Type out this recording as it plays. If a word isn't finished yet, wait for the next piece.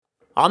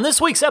On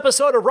this week's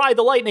episode of Ride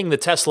the Lightning, the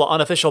Tesla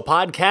unofficial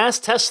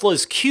podcast,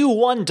 Tesla's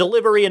Q1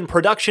 delivery and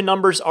production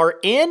numbers are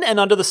in, and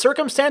under the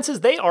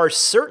circumstances, they are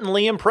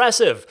certainly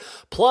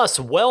impressive. Plus,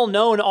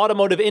 well-known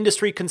automotive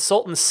industry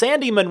consultant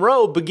Sandy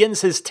Munro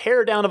begins his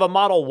teardown of a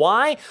Model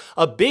Y,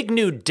 a big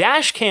new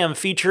dashcam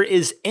feature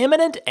is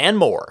imminent, and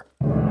more.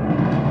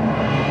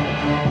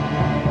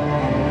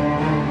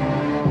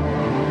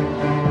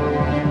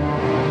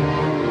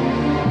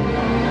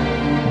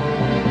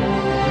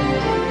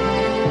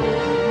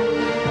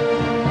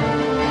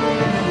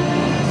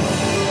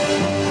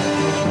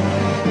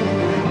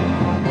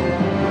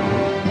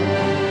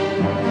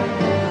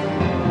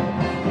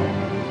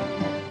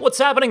 What's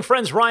happening,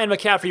 friends? Ryan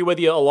McCaffrey with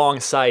you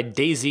alongside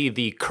Daisy,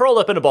 the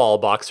curl-up-in-a-ball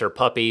boxer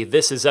puppy.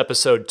 This is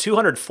episode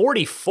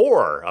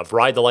 244 of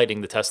Ride the Lightning,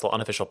 the Tesla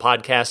unofficial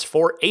podcast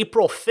for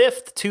April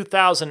 5th,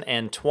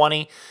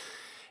 2020.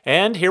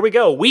 And here we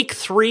go. Week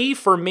 3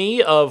 for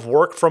me of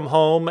work from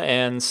home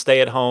and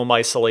stay-at-home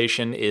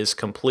isolation is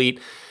complete.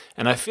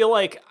 And I feel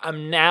like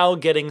I'm now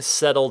getting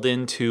settled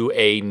into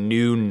a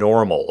new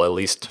normal, at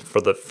least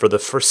for the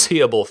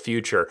foreseeable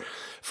future.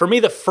 For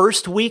me, the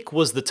first week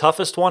was the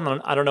toughest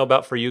one. I don't know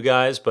about for you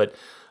guys, but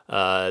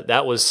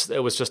it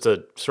was just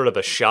a sort of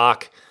a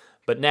shock.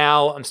 But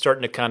now I'm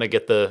starting to kind of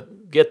get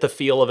the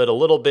feel of it a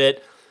little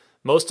bit.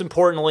 Most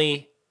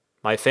importantly,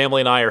 my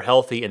family and I are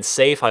healthy and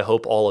safe. I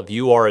hope all of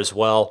you are as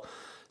well.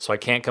 So I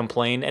can't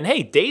complain. And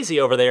hey, Daisy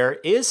over there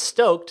is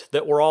stoked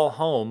that we're all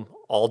home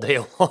all day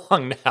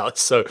long now.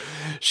 So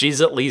she's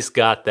at least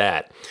got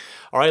that.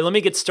 All right, let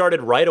me get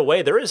started right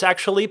away. There is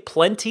actually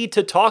plenty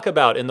to talk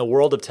about in the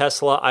world of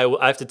Tesla.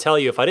 I have to tell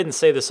you, if I didn't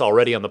say this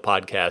already on the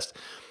podcast,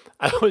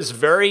 I was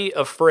very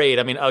afraid.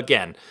 I mean,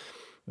 again,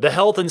 the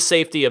health and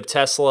safety of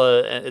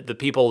Tesla, the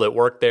people that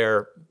work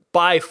there,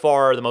 by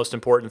far the most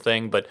important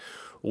thing. But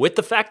with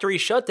the factory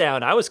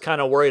shutdown, I was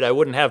kind of worried I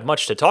wouldn't have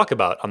much to talk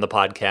about on the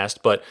podcast.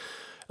 But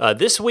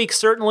this week,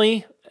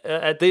 certainly,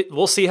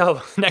 we'll see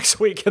how next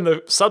week and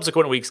the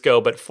subsequent weeks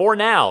go. But for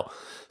now,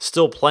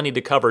 still plenty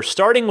to cover.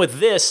 Starting with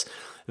this,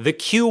 the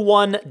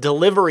Q1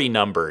 delivery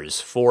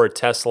numbers for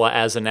Tesla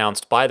as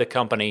announced by the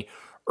company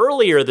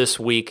earlier this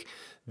week.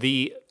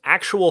 The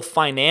actual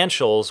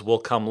financials will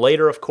come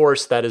later, of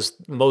course. That is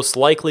most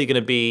likely going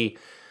to be,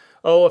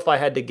 if I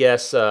had to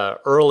guess,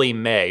 early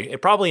May.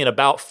 Probably in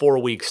about 4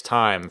 weeks'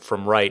 time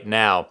from right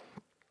now.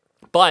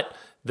 But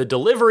the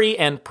delivery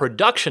and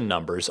production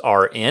numbers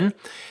are in.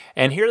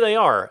 And here they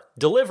are.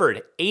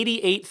 Delivered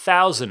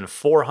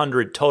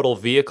 88,400 total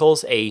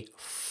vehicles, a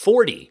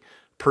 40%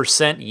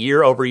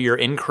 year-over-year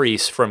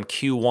increase from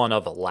Q1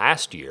 of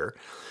last year.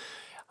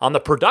 On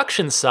the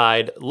production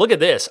side, look at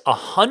this,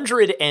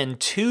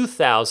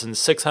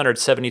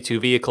 102,672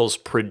 vehicles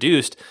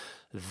produced.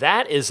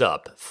 That is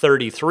up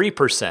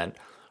 33%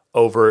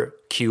 over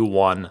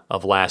Q1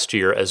 of last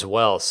year as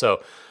well.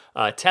 So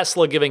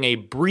Tesla giving a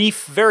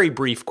very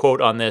brief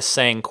quote on this,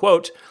 saying,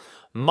 quote,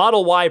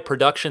 Model Y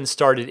production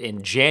started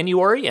in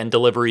January and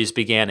deliveries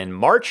began in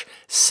March,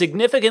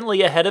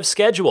 significantly ahead of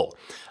schedule.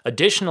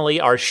 Additionally,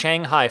 our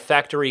Shanghai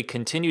factory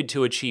continued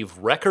to achieve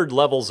record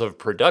levels of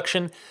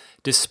production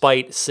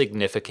despite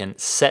significant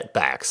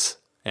setbacks,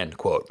 end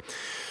quote.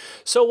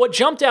 So what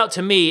jumped out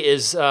to me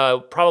is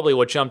probably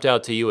what jumped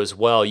out to you as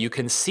well. You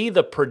can see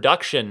the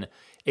production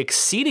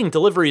exceeding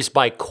deliveries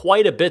by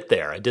quite a bit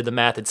there. I did the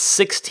math, it's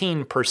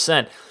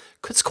 16%.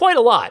 It's quite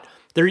a lot.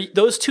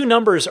 Those two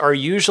numbers are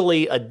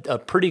usually a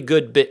pretty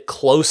good bit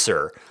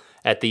closer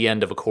at the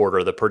end of a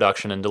quarter, the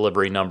production and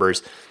delivery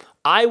numbers.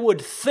 I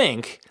would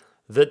think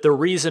that the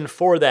reason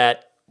for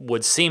that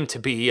would seem to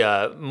be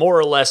more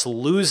or less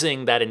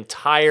losing that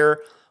entire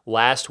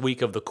last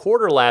week of the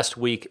quarter last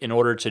week in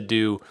order to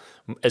do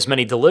as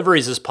many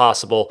deliveries as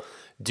possible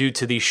due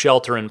to the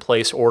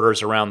shelter-in-place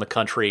orders around the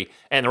country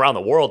and around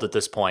the world at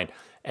this point.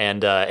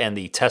 And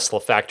the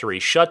Tesla factory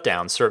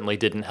shutdown certainly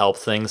didn't help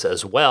things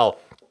as well.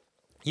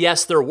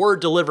 Yes, there were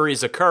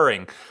deliveries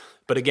occurring,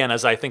 but again,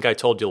 as I think I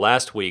told you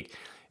last week,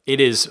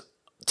 it is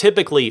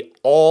typically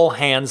all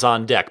hands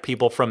on deck.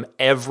 People from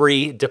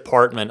every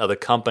department of the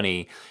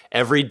company,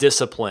 every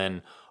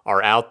discipline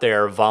are out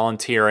there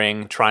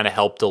volunteering, trying to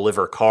help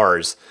deliver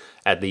cars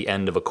at the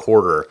end of a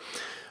quarter.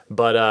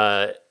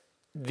 But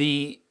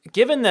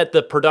given that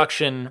the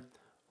production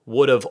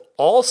would have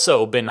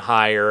also been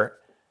higher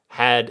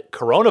had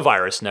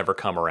coronavirus never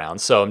come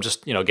around, so I'm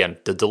just, again,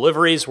 the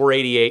deliveries were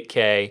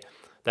 88K.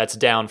 That's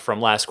down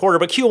from last quarter,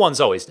 but Q1's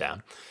always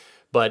down.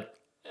 But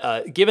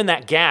given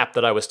that gap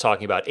that I was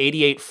talking about,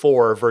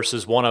 88.4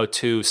 versus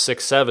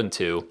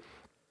 102.672,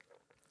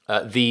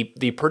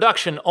 the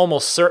production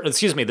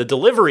the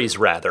deliveries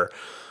rather,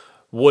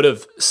 would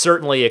have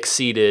certainly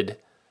exceeded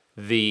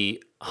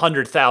the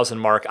 100,000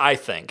 mark, I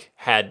think,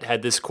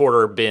 had this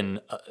quarter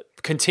been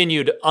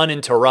continued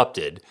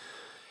uninterrupted.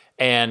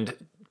 And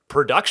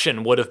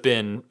production would have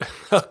been...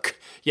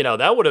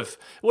 that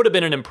would have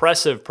been an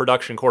impressive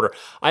production quarter.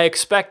 I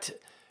expect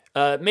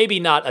maybe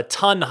not a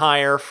ton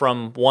higher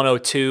from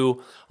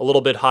 102, a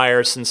little bit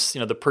higher since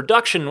the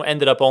production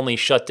ended up only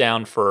shut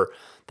down for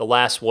the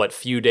last,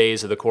 few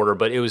days of the quarter,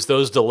 but it was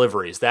those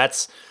deliveries.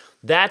 That's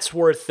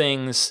where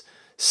things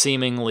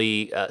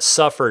seemingly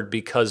suffered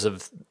because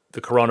of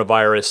the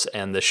coronavirus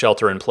and the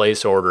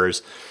shelter-in-place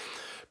orders.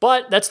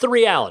 But that's the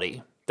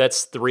reality.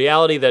 That's the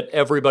reality that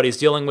everybody's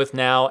dealing with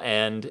now,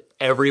 and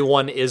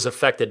everyone is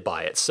affected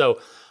by it. So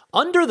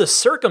under the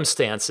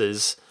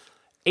circumstances,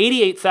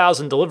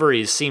 88,000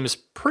 deliveries seems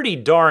pretty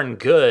darn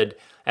good,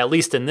 at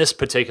least in this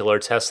particular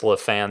Tesla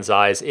fan's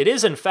eyes. It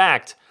is, in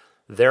fact,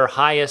 their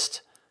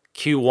highest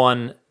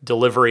Q1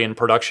 delivery and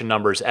production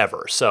numbers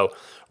ever. So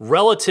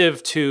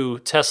relative to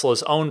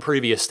Tesla's own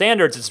previous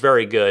standards, it's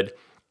very good.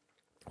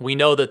 We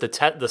know that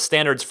the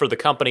standards for the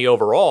company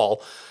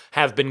overall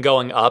have been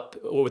going up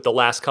with the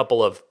last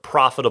couple of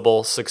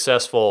profitable,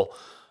 successful,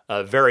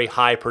 very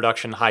high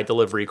production, high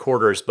delivery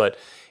quarters. But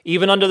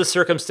even under the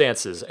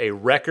circumstances, a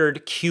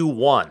record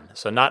Q1,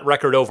 so not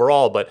record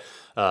overall, but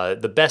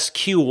the best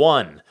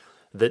Q1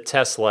 that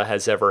Tesla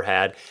has ever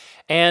had.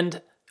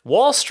 And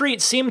Wall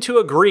Street seemed to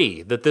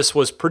agree that this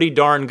was pretty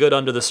darn good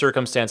under the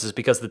circumstances,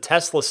 because the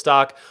Tesla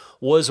stock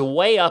was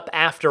way up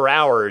after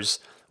hours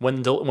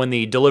when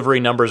the delivery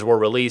numbers were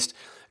released,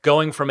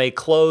 going from a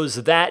close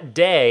that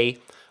day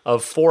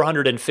of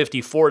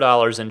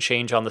 $454 and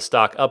change on the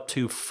stock up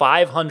to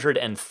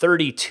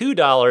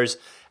 $532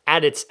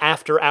 at its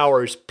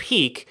after-hours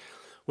peak,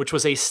 which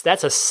was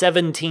that's a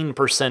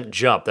 17%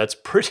 jump. That's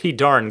pretty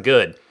darn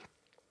good.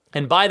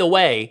 And by the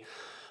way,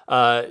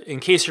 in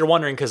case you're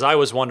wondering, because I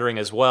was wondering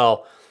as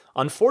well,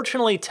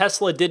 unfortunately,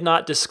 Tesla did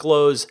not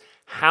disclose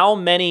how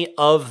many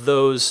of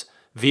those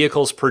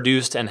vehicles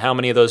produced and how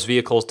many of those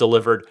vehicles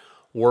delivered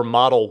were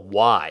Model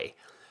Y.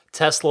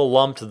 Tesla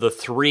lumped the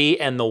 3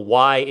 and the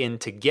Y in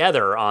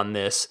together on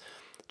this,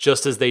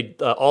 just as they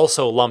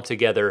also lumped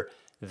together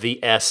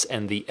the S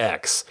and the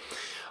X.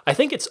 I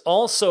think it's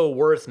also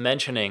worth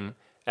mentioning,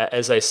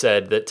 as I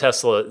said, that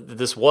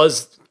this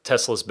was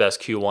Tesla's best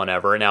Q1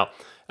 ever. Now,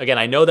 again,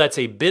 I know that's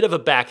a bit of a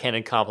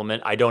backhanded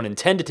compliment. I don't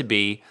intend it to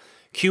be.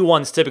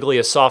 Q1's typically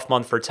a soft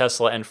month for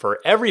Tesla and for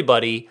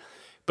everybody,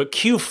 but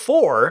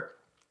Q4,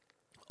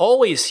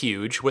 always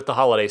huge with the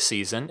holiday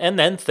season, and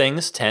then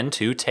things tend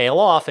to tail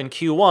off in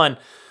Q1.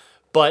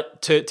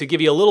 But to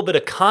give you a little bit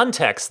of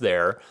context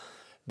there,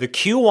 the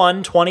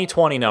Q1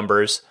 2020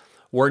 numbers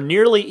were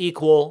nearly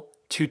equal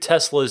to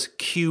Tesla's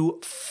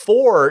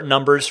Q4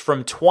 numbers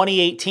from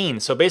 2018.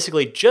 So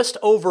basically just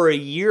over a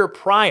year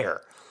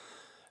prior,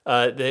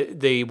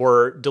 they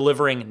were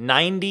delivering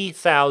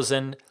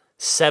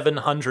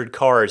 90,700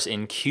 cars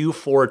in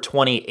Q4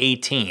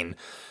 2018.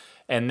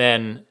 And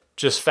then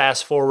just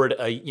fast forward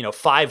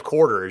 5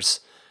 quarters,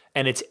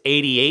 and it's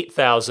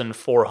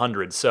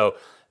 88,400. So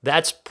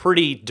that's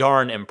pretty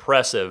darn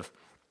impressive.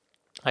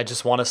 I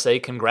just want to say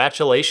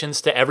congratulations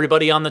to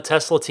everybody on the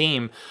Tesla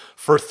team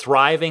for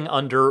thriving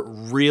under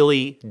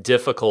really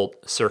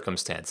difficult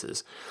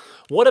circumstances.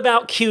 What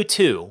about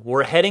Q2?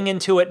 We're heading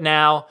into it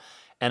now,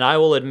 and I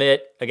will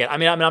admit, again,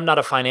 I'm not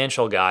a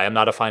financial guy, I'm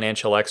not a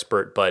financial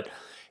expert, but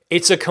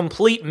it's a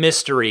complete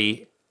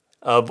mystery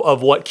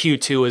of what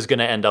Q2 is going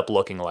to end up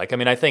looking like.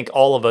 I think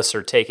all of us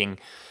are taking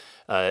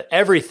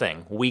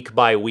everything week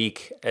by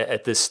week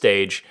at this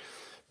stage,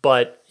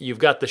 but you've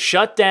got the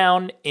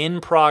shutdown in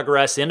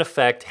progress, in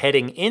effect,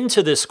 heading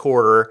into this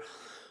quarter.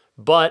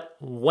 But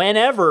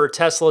whenever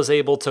Tesla is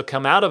able to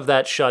come out of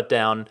that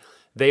shutdown,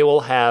 they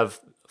will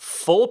have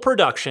full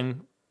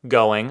production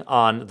going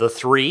on the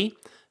 3,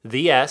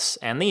 the S,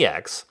 and the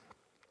X,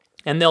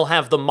 and they'll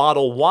have the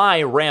Model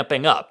Y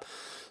ramping up.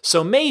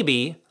 So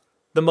maybe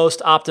the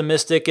most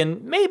optimistic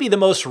and maybe the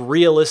most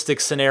realistic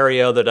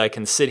scenario that I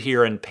can sit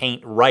here and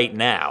paint right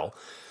now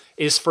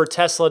is for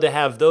Tesla to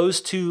have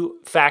those two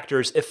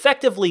factors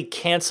effectively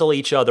cancel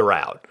each other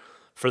out.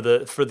 For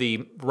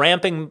the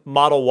ramping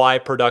Model Y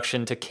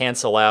production to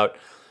cancel out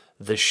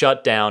the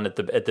shutdown at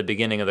the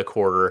beginning of the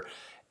quarter,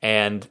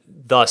 and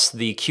thus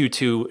the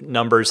Q2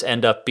 numbers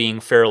end up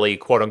being fairly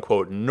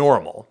quote-unquote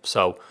normal.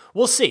 So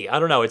we'll see. I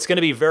don't know. It's going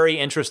to be very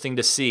interesting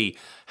to see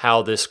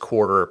how this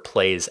quarter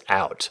plays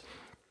out.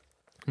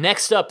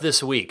 Next up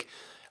this week,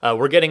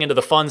 we're getting into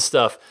the fun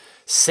stuff.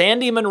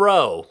 Sandy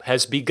Munro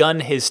has begun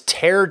his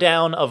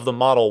teardown of the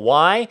Model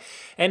Y,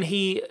 and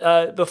he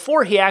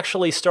before he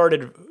actually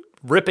started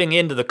ripping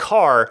into the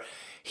car,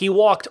 he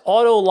walked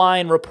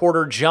Autoline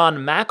reporter John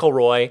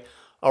McElroy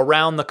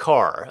around the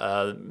car.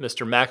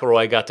 Mr.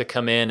 McElroy got to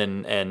come in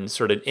and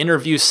sort of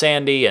interview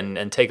Sandy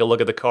and take a look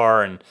at the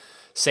car, and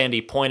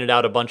Sandy pointed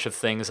out a bunch of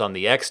things on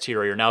the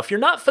exterior. Now, if you're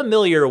not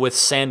familiar with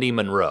Sandy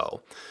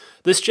Munro,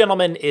 this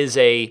gentleman is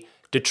a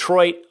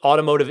Detroit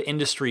automotive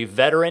industry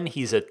veteran.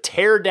 He's a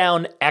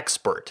teardown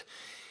expert.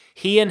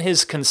 He and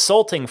his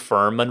consulting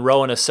firm,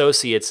 Munro &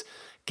 Associates,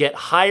 get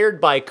hired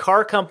by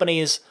car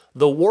companies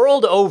the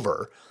world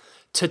over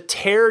to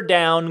tear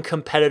down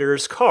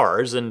competitors'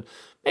 cars, and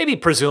maybe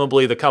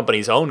presumably the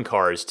company's own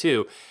cars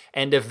too,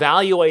 and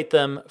evaluate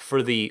them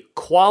for the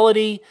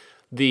quality,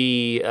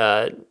 the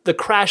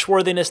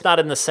crashworthiness, not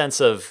in the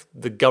sense of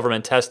the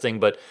government testing,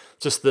 but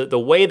just the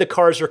way the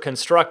cars are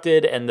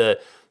constructed and the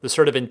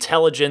sort of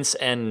intelligence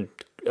and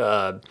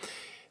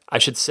I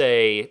should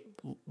say,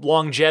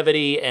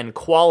 longevity and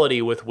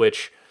quality with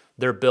which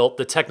they're built,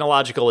 the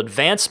technological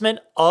advancement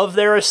of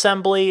their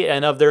assembly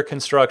and of their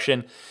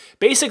construction.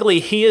 Basically,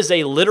 he is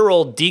a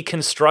literal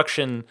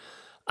deconstruction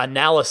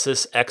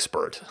analysis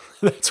expert.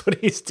 That's what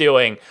he's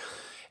doing.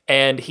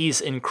 And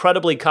he's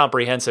incredibly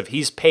comprehensive.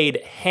 He's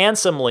paid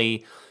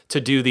handsomely to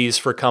do these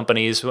for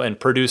companies and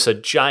produce a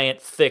giant,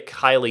 thick,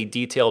 highly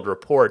detailed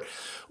report,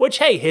 which,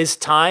 hey, his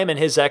time and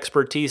his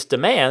expertise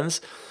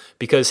demands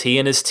because he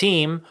and his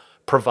team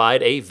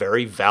provide a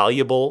very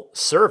valuable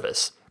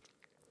service.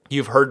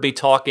 You've heard me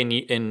talk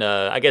in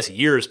I guess,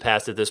 years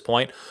past at this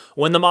point,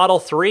 when the Model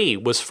 3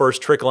 was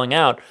first trickling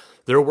out,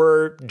 there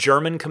were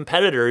German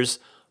competitors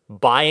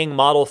buying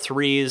Model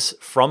 3s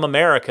from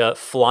America,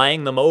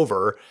 flying them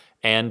over,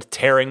 and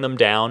tearing them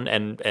down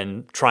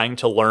and trying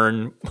to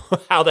learn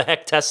how the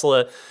heck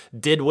Tesla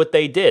did what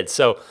they did.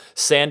 So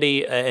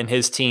Sandy and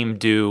his team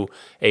do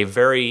a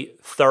very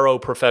thorough,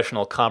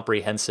 professional,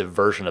 comprehensive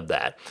version of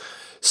that.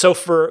 So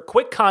for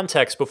quick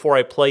context, before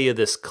I play you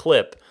this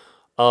clip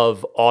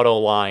of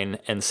Autoline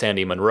and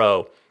Sandy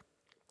Munro,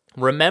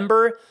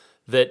 remember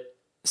that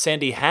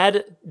Sandy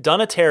had done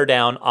a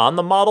teardown on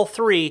the Model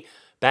 3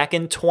 back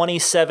in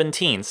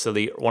 2017, so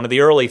one of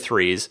the early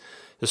 3s.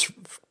 Just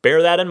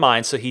bear that in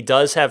mind. So he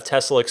does have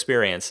Tesla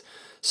experience.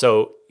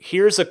 So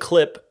here's a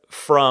clip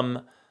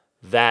from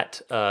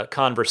that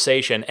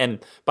conversation. And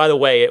by the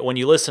way, when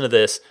you listen to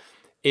this,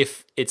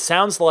 if it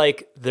sounds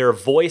like their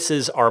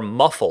voices are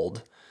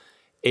muffled,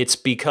 it's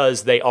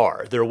because they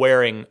are. They're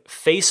wearing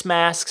face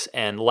masks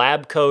and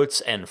lab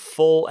coats and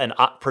full and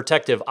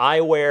protective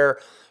eyewear,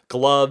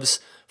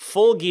 gloves,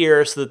 full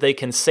gear so that they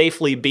can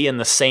safely be in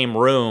the same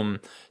room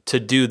to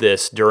do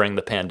this during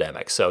the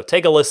pandemic. So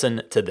take a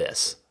listen to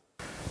this.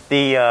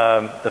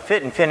 The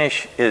fit and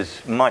finish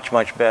is much,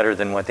 much better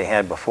than what they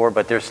had before,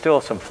 but there's still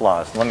some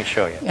flaws. Let me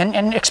show you.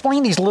 And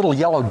explain these little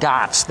yellow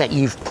dots that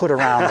you've put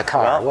around the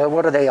car.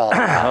 What are they all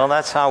about? Well,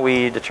 that's how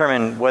we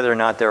determine whether or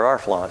not there are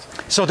flaws.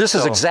 So this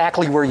is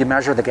exactly where you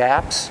measure the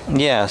gaps?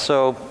 Yeah,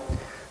 so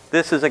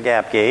this is a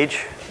gap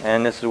gauge,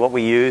 and this is what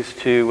we use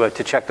to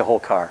check the whole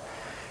car.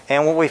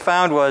 And what we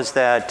found was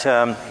that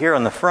here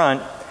on the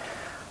front,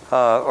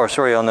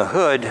 on the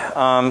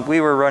hood,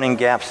 we were running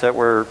gaps that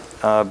were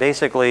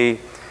basically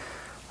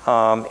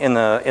in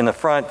the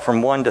front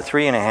from 1 to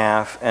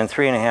 3.5 and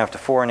 3.5 to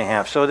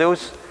 4.5. So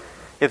those,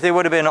 if they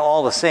would have been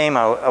all the same,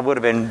 I would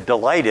have been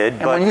delighted.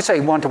 And when you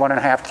say 1 to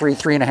 1.5, 3,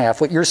 3.5,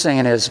 what you're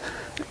saying is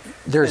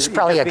there's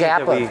probably a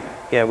gap.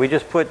 We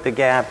just put the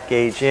gap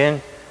gauge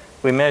in,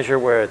 we measure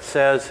where it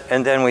says,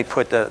 and then we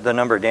put the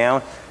number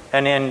down,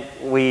 and then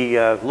we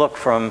look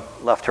from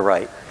left to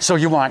right. So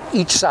you want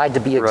each side to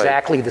be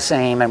exactly the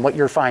same, and what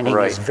you're finding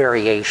is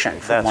variation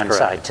from one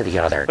side to the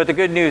other. But the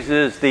good news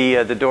is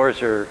the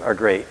doors are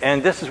great,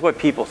 and this is what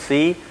people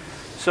see.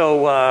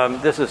 So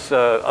this is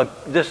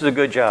a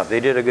good job. They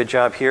did a good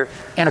job here.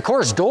 And of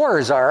course,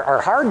 doors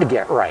are hard to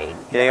get right.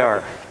 They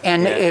are.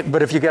 And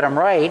but if you get them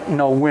right,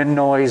 no wind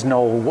noise,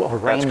 no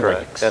rain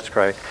leaks. That's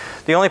correct.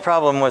 The only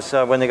problem was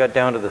when they got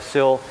down to the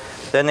sill,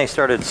 then they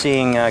started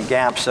seeing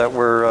gaps that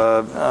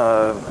were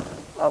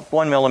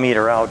 1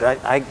 millimeter out.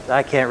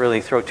 I can't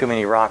really throw too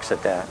many rocks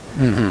at that.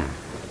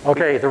 Mm-hmm.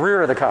 Okay, the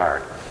rear of the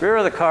car. Rear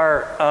of the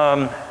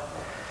car,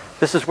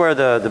 this is where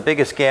the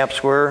biggest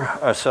gaps were,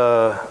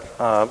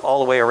 all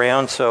the way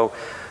around. So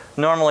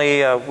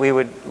normally we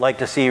would like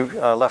to see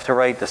left to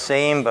right the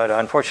same, but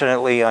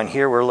unfortunately on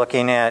here we're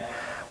looking at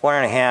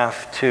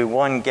 1.5 to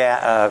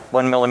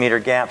 1 millimeter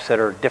gaps that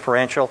are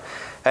differential.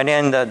 And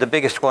then the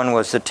biggest one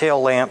was the tail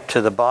lamp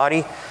to the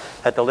body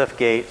at the lift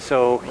gate.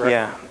 So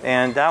yeah,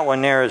 and that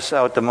one there is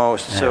out the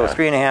most. Yeah. So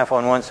 3.5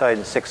 on one side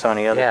and 6 on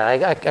the other. Yeah,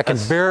 I can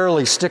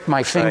barely stick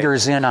my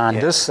fingers in on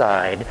this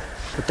side.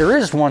 But there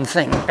is one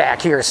thing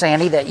back here,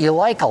 Sandy, that you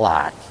like a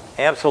lot.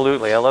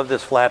 Absolutely. I love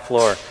this flat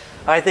floor.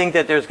 I think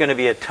that there's going to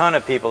be a ton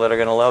of people that are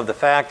going to love the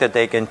fact that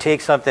they can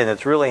take something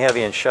that's really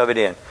heavy and shove it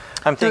in.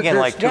 I'm thinking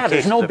like 2 cases of beer.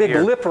 There's no big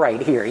lip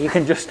right here. You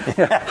can just,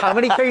 how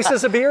many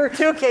cases of beer?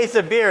 2 cases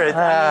of beer. You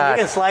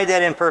can slide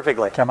that in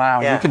perfectly. Come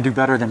on, you can do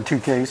better than 2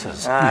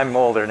 cases. I'm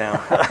older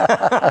now.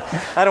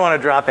 I don't want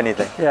to drop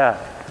anything. Yeah.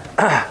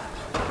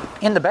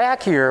 In the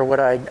back here, what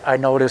I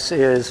notice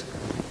is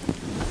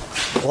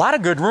a lot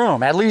of good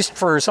room, at least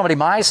for somebody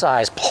my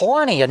size.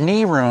 Plenty of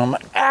knee room,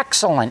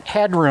 excellent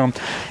headroom,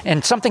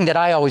 and something that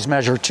I always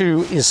measure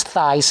too is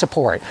thigh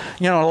support.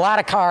 You know, in a lot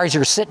of cars,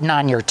 you're sitting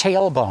on your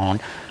tailbone.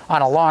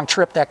 On a long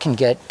trip, that can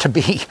get to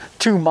be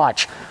too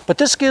much, but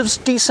this gives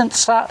decent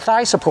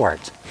thigh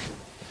support.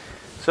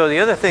 So the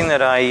other thing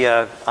that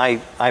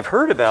I've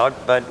heard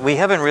about, but we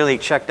haven't really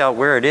checked out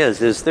where it is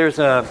there is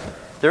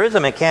a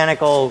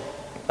mechanical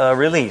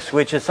release,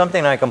 which is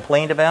something I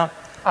complained about.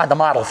 On the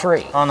Model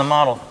 3. On the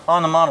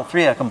Model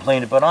 3 I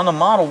complained, but on the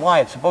Model Y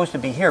it's supposed to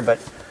be here, but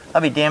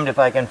I'll be damned if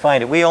I can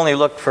find it. We only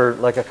looked for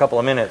like a couple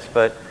of minutes,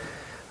 but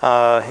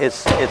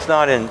it's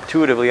not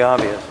intuitively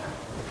obvious.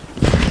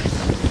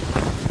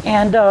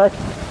 And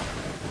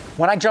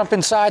When I jump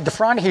inside the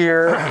front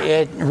here,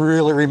 it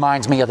really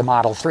reminds me of the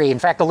Model 3. In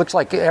fact, it looks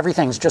like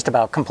everything's just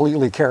about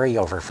completely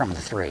carryover from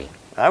the 3.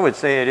 I would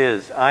say it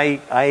is.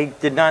 I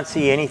did not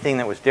see anything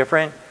that was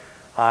different.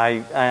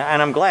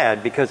 And I'm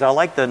glad, because I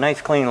like the nice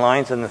clean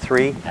lines in the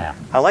 3. Yeah.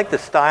 I like the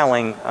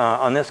styling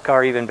on this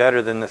car even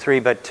better than the 3.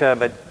 But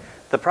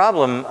the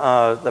problems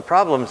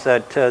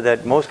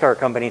that most car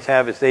companies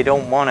have is they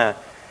don't want to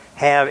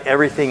have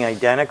everything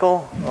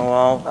identical.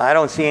 Well, I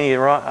don't see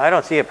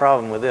a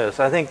problem with this.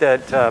 I think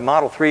that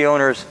Model 3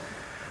 owners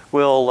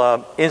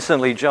will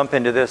instantly jump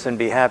into this and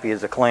be happy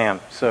as a clam.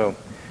 So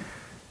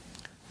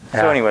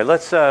anyway,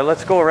 let's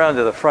go around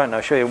to the front, and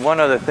I'll show you one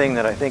other thing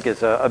that I think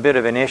is a bit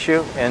of an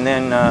issue, and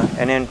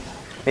then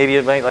maybe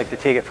you might like to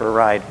take it for a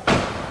ride.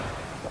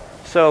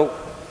 So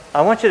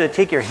I want you to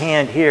take your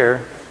hand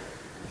here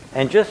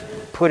and just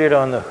put it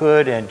on the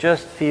hood and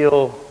just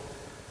feel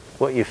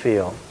what you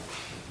feel.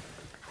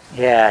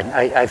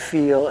 Yeah, I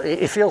feel,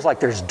 it feels like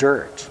there's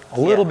dirt,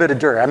 a little bit of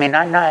dirt. I mean,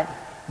 not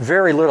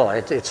very little.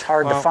 It's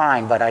hard to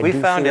find, but I do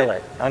feel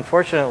it.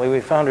 Unfortunately,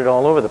 we found it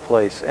all over the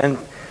place. And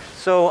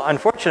so,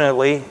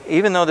 unfortunately,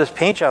 even though this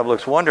paint job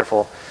looks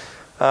wonderful,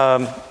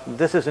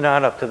 this is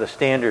not up to the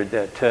standard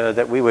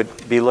that we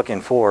would be looking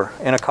for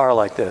in a car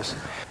like this.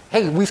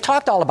 Hey, we've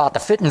talked all about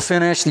the fit and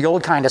finish, the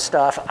old kind of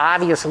stuff.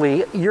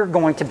 Obviously, you're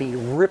going to be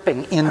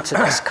ripping into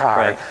this car.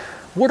 Right.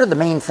 What are the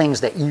main things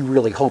that you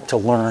really hope to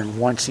learn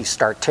once you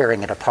start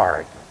tearing it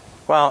apart?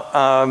 Well,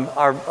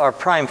 our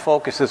prime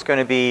focus is going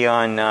to be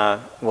on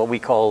what we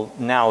call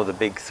now the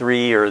big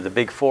 3 or the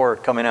big 4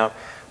 coming out.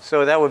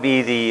 So that would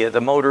be the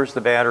motors,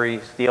 the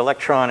batteries, the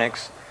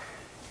electronics,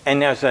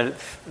 and there's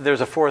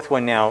a fourth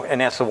one now,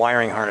 and that's the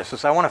wiring harnesses.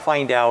 So I want to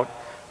find out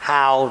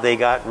how they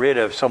got rid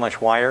of so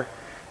much wire.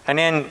 And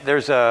then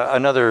there's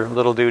another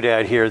little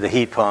doodad here, the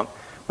heat pump.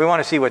 We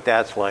want to see what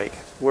that's like.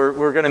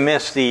 We're going to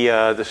miss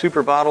the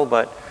super bottle,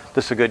 but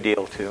this is a good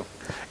deal too.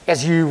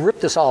 As you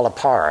rip this all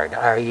apart,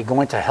 are you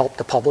going to help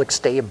the public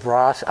stay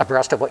abreast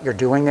of what you're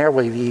doing there?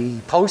 Will you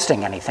be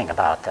posting anything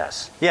about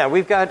this? Yeah,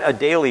 we've got a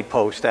daily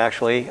post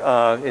actually.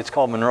 It's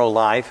called Munro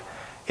Live.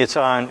 It's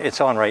on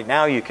right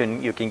now. You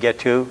can get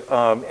to,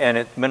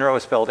 and Munro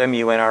is spelled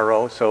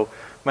M-U-N-R-O, so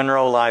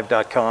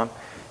munrolive.com.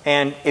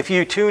 And if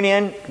you tune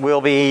in, we'll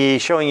be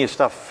showing you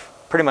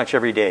stuff pretty much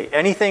every day.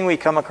 Anything we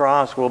come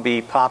across, we'll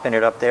be popping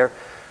it up there.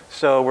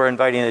 So we're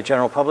inviting the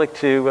general public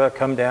to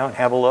come down,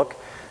 have a look,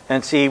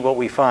 and see what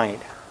we find.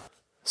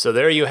 So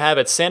there you have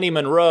it. Sandy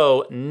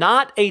Munro,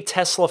 not a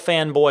Tesla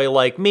fanboy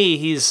like me.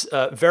 He's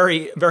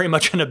very, very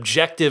much an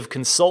objective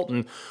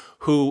consultant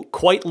who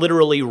quite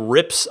literally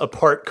rips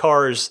apart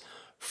cars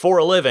for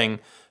a living.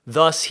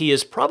 Thus, he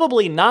is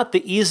probably not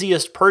the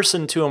easiest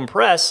person to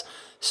impress.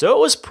 So it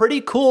was pretty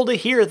cool to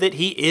hear that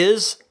he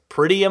is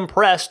pretty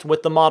impressed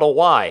with the Model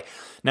Y.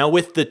 Now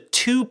with the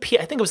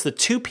I think it was the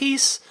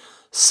two-piece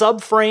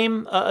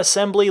subframe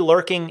assembly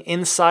lurking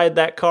inside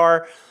that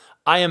car,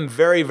 I am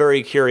very,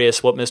 very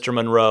curious what Mr.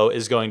 Munro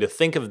is going to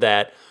think of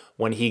that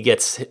when he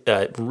gets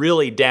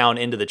really down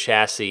into the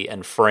chassis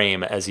and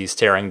frame as he's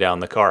tearing down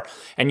the car.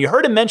 And you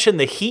heard him mention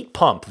the heat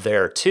pump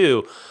there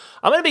too.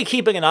 I'm going to be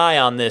keeping an eye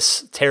on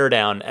this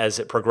teardown as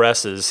it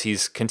progresses.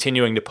 He's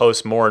continuing to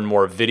post more and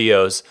more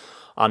videos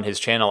on his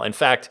channel. In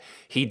fact,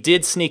 he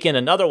did sneak in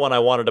another one I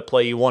wanted to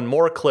play you one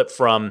more clip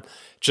from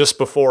just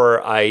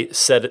before I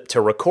set to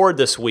record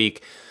this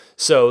week.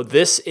 So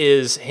this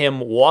is him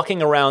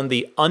walking around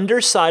the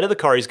underside of the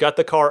car. He's got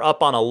the car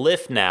up on a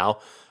lift now.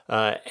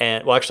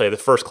 Actually, the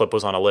first clip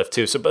was on a lift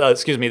too. So,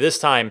 this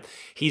time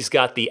he's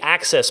got the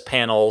access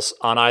panels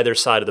on either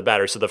side of the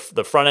battery. So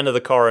the front end of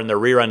the car and the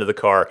rear end of the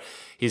car,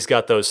 he's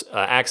got those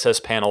access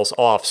panels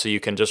off, so you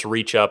can just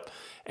reach up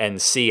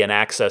and see and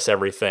access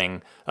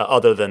everything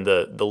other than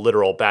the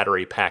literal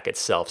battery pack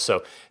itself.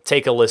 So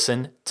take a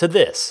listen to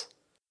this.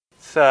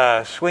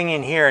 Let's swing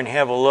in here and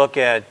have a look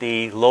at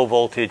the low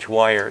voltage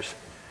wires.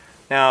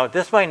 Now,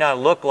 this might not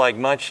look like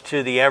much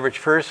to the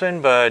average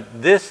person,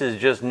 but this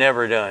is just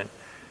never done.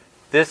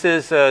 This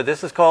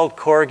is called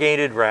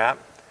corrugated wrap.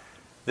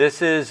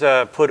 This is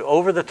put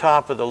over the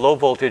top of the low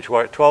voltage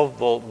 12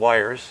 volt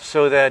wires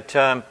so that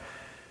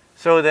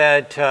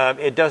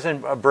it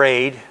doesn't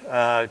abrade,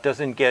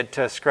 doesn't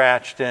get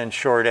scratched and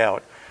short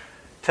out.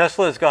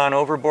 Tesla has gone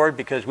overboard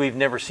because we've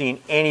never seen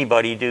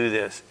anybody do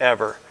this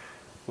ever.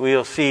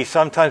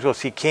 Sometimes we'll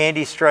see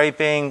candy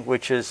striping,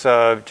 which is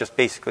just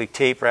basically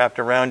tape wrapped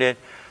around it.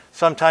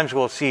 Sometimes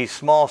we'll see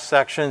small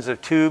sections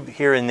of tube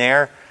here and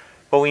there,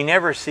 but we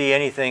never see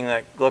anything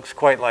that looks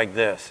quite like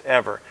this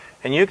ever.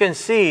 And you can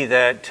see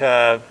that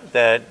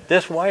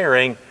this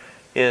wiring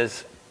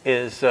is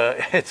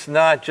it's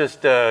not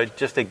just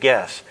a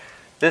guess.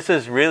 This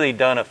has really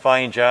done a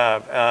fine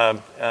job.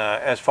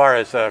 As far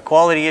as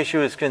quality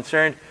issue is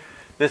concerned,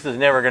 this is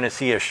never going to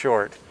see a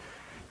short.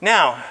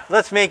 Now,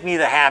 let's make me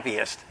the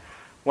happiest.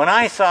 When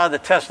I saw the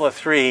Tesla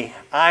 3,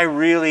 I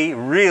really,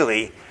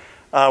 really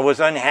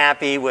was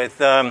unhappy with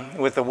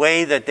the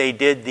way that they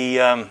did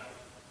the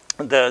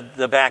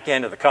back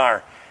end of the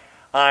car.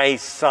 I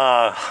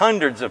saw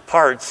hundreds of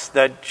parts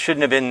that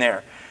shouldn't have been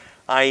there.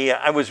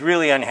 I was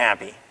really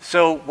unhappy.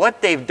 So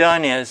what they've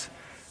done is,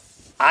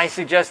 I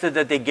suggested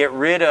that they get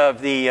rid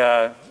of the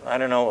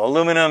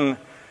aluminum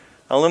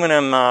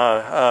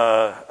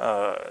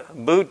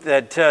boot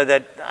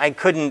that I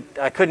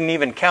couldn't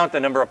even count the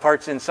number of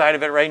parts inside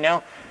of it right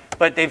now.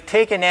 But they've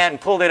taken that and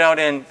pulled it out,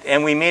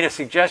 and we made a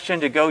suggestion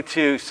to go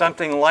to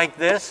something like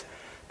this.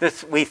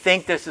 We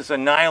think this is a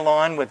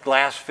nylon with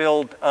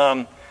glass-filled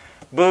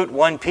boot,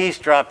 one piece,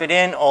 drop it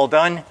in, all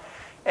done.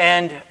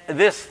 And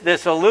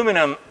this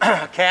aluminum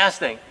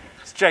casting,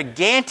 it's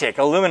gigantic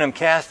aluminum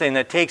casting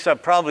that takes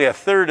up probably a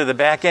third of the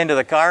back end of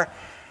the car,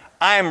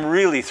 I'm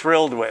really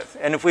thrilled with.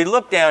 And if we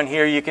look down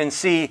here, you can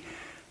see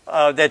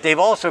that they've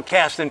also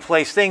cast in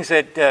place things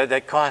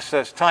that cost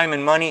us time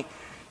and money.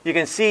 You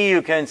can see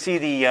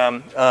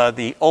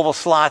the oval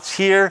slots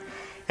here,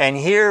 and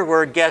here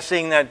we're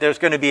guessing that there's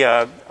going to be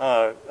a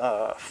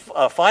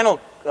final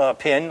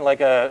pin,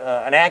 like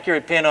an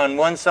accurate pin on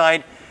one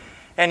side,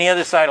 and the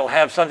other side will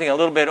have something a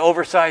little bit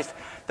oversized.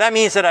 That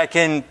means that I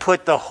can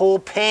put the whole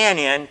pan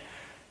in,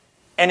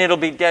 and it'll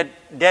be dead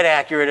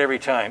accurate every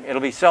time.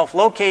 It'll be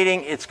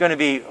self-locating. It's going to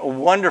be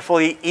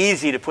wonderfully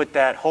easy to put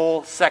that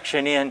whole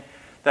section in,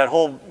 that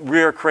whole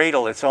rear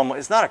cradle. It's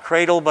not a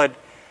cradle, but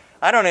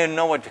I don't even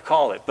know what to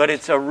call it, but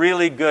it's a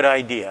really good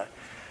idea.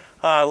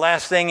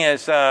 Last thing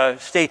is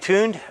stay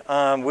tuned.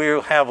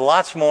 We'll have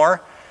lots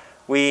more.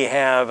 We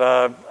have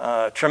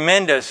a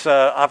tremendous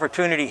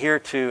opportunity here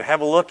to have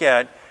a look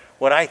at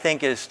what I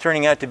think is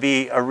turning out to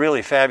be a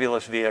really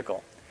fabulous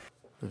vehicle.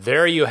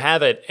 There you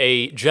have it,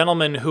 a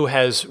gentleman who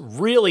has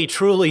really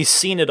truly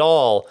seen it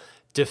all,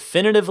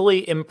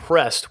 definitively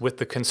impressed with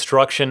the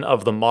construction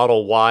of the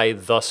Model Y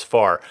thus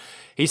far.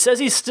 He says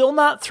he's still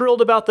not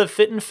thrilled about the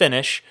fit and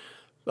finish,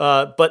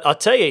 but I'll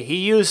tell you, he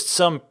used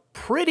some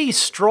pretty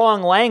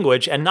strong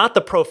language, and not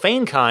the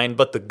profane kind,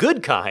 but the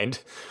good kind,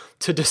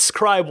 to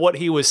describe what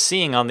he was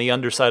seeing on the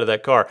underside of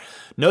that car.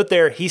 Note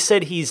there, he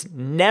said he's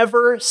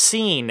never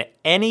seen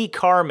any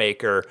car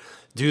maker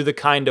do the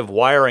kind of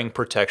wiring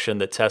protection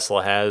that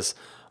Tesla has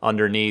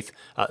underneath.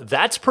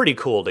 That's pretty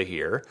cool to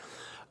hear.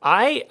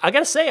 I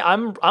gotta say,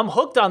 I'm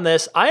hooked on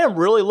this. I am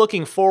really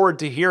looking forward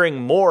to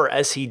hearing more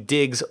as he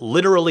digs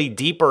literally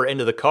deeper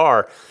into the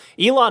car.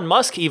 Elon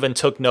Musk even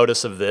took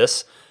notice of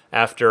this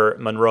after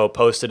Munro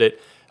posted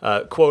it,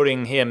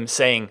 quoting him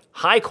saying,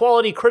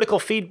 "High-quality critical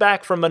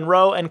feedback from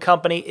Munro and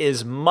company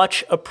is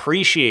much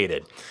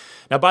appreciated."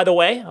 Now, by the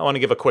way, I want to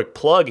give a quick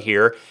plug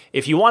here.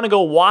 If you want to go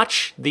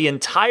watch the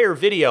entire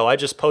video, I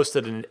just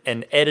posted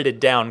an edited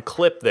down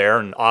clip there,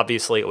 and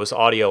obviously it was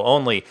audio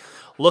only.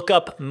 Look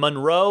up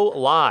Munro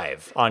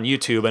Live on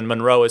YouTube, and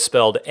Munro is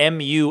spelled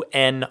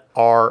M-U-N-R-O.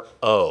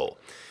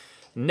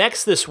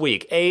 Next this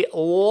week, a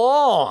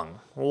long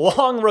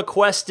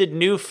requested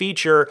new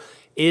feature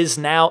is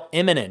now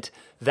imminent,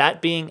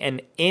 that being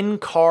an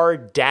in-car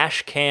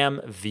dash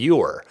cam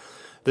viewer.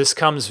 This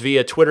comes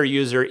via Twitter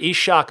user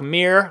Ishak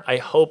Mir. I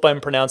hope I'm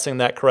pronouncing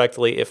that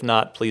correctly. If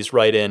not, please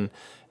write in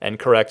and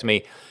correct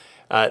me.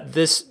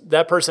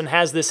 That person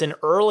has this in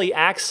early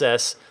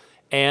access,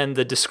 and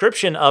the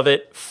description of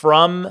it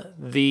from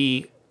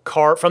the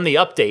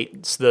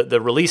updates, the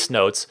release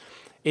notes,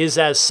 is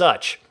as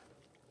such.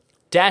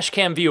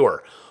 Dashcam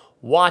viewer.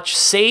 Watch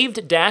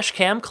saved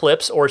dashcam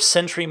clips or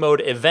Sentry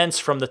Mode events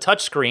from the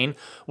touchscreen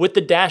with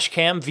the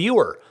dashcam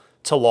viewer.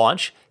 To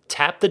launch,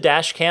 tap the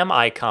dashcam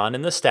icon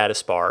in the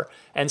status bar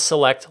and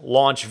select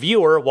Launch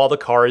Viewer while the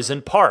car is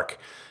in park.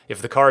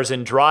 If the car is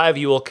in drive,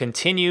 you will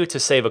continue to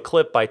save a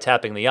clip by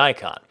tapping the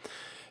icon.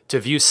 To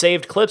view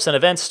saved clips and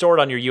events stored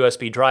on your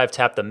USB drive,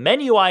 tap the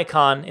menu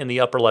icon in the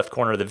upper left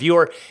corner of the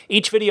viewer.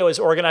 Each video is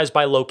organized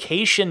by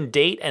location,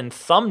 date, and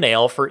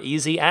thumbnail for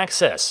easy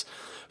access.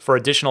 For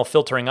additional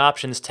filtering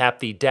options, tap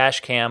the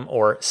Dashcam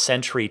or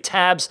Sentry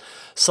tabs.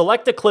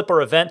 Select a clip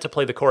or event to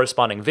play the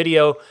corresponding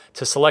video.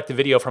 To select a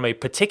video from a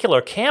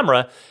particular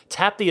camera,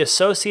 tap the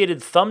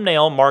associated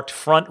thumbnail marked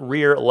front,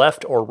 rear,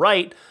 left, or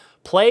right.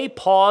 Play,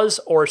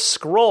 pause, or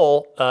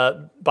scroll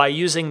by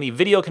using the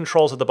video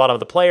controls at the bottom of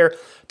the player.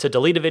 To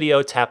delete a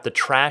video, tap the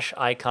trash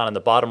icon in the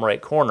bottom right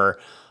corner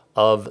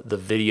of the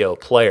video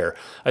player.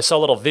 I saw a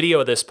little video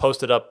of this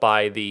posted up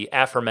by the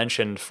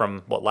aforementioned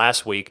from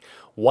last week,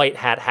 White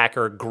Hat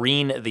Hacker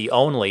Green the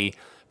Only,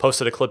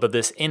 posted a clip of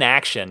this in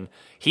action.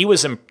 He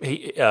was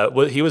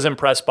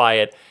impressed by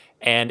it,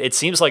 and it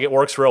seems like it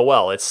works real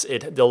well.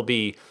 There'll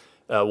be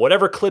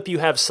whatever clip you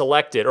have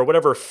selected or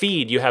whatever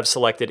feed you have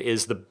selected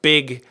is the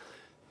big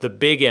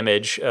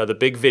image, the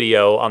big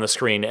video on the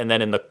screen, and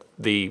then in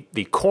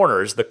the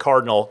corners, the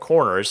cardinal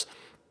corners,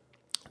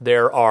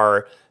 there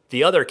are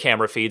the other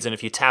camera feeds, and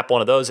if you tap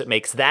one of those, it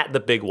makes that the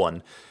big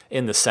one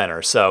in the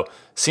center. So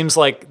seems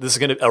like this is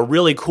going to be a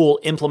really cool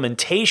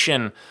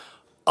implementation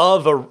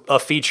of a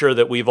feature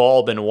that we've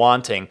all been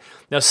wanting.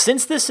 Now,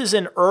 since this is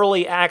in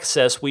early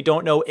access, we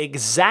don't know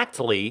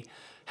exactly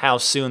how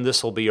soon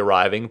this will be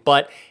arriving,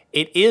 but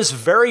it is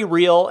very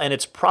real, and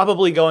it's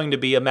probably going to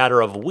be a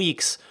matter of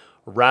weeks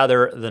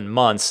rather than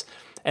months.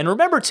 And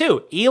remember,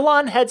 too,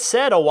 Elon had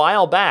said a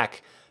while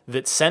back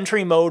that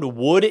Sentry Mode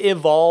would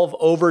evolve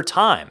over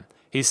time.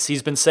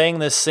 He's been saying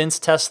this since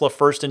Tesla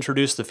first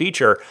introduced the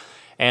feature,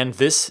 and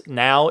this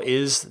now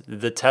is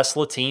the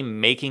Tesla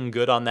team making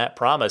good on that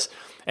promise.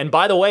 And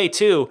by the way,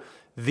 too,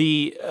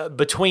 the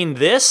between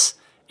this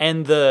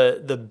and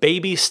the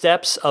baby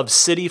steps of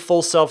city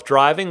full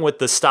self-driving with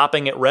the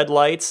stopping at red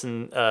lights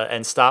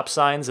and stop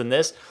signs and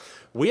this,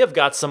 we have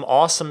got some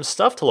awesome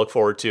stuff to look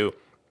forward to.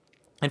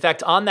 In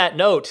fact, on that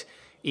note,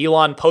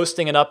 Elon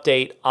posting an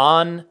update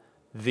on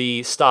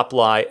the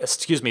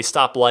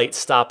stoplight,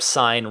 stop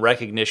sign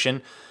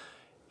recognition.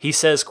 He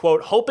says,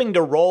 quote, hoping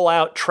to roll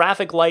out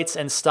traffic lights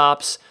and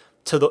stops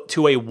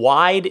to a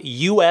wide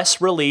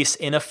U.S. release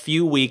in a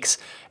few weeks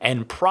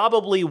and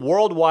probably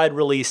worldwide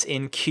release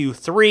in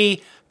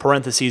Q3,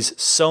 parentheses,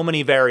 so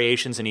many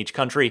variations in each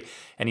country.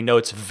 And he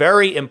notes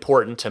very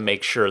important to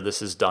make sure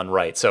this is done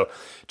right. So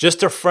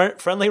just a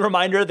friendly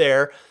reminder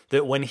there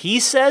that when he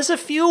says a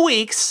few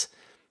weeks,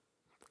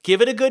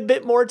 give it a good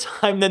bit more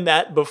time than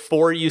that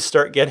before you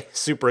start getting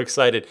super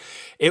excited.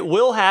 It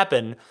will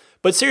happen.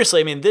 But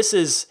seriously, I mean, this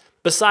is,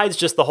 besides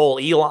just the whole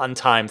Elon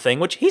time thing,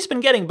 which he's been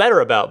getting better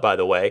about, by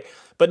the way,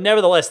 but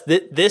nevertheless,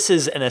 this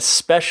is an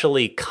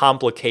especially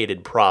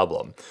complicated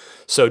problem.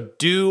 So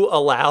do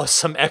allow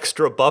some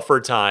extra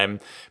buffer time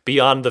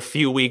beyond the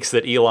few weeks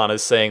that Elon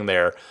is saying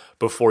there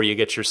before you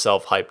get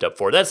yourself hyped up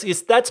for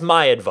it. That's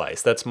my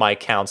advice. That's my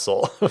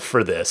counsel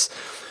for this.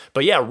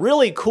 But yeah,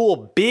 really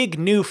cool, big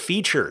new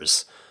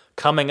features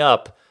coming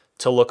up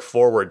to look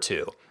forward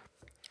to.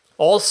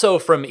 Also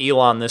from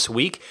Elon this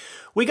week,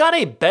 we got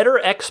a better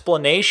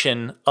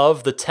explanation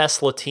of the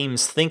Tesla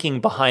team's thinking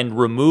behind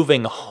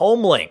removing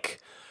HomeLink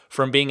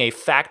from being a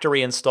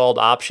factory-installed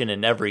option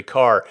in every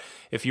car.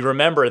 If you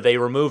remember, they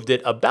removed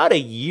it about a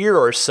year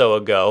or so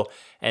ago,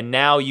 and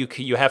now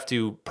you have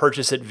to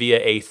purchase it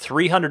via a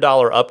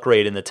 $300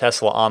 upgrade in the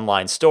Tesla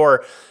online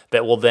store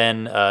that will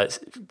then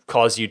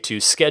cause you to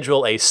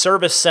schedule a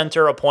service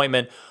center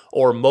appointment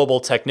or mobile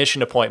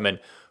technician appointment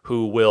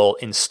who will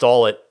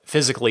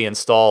physically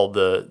install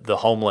the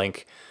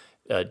HomeLink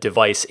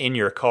device in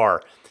your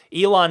car.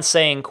 Elon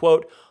saying,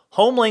 quote,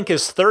 HomeLink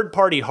is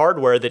third-party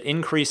hardware that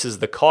increases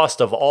the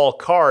cost of all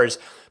cars,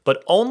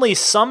 but only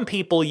some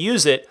people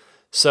use it,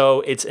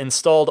 so it's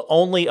installed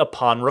only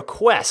upon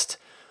request.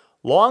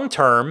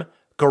 Long-term,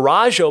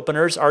 garage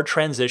openers are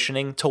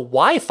transitioning to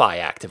Wi-Fi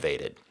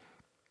activated.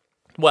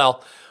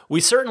 Well,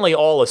 we certainly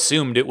all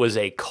assumed it was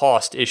a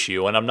cost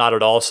issue, and I'm not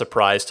at all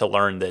surprised to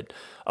learn that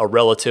a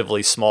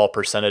relatively small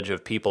percentage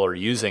of people are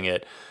using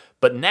it.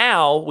 But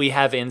now we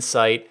have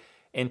insight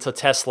into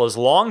Tesla's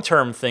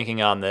long-term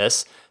thinking on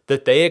this,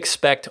 that they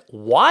expect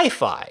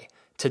Wi-Fi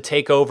to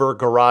take over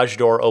garage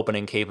door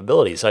opening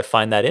capabilities. I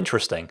find that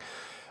interesting.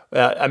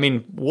 I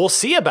mean, we'll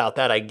see about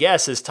that, I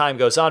guess, as time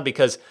goes on,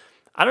 because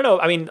I don't know.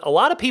 I mean, a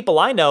lot of people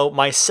I know,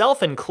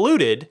 myself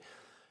included,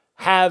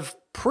 have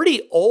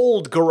pretty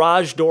old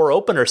garage door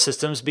opener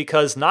systems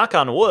because, knock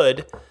on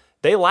wood,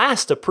 they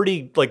last a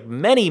pretty,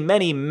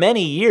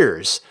 many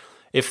years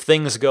if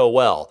things go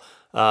well.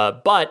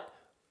 But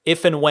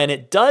if and when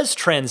it does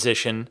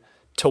transition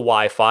to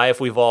Wi-Fi, if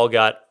we've all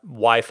got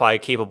Wi-Fi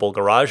capable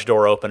garage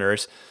door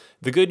openers,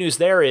 the good news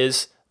there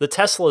is the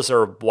Teslas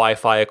are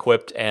Wi-Fi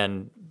equipped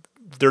and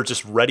they're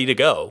just ready to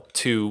go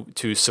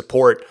to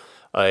support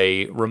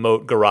a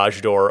remote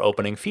garage door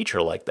opening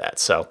feature like that.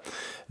 So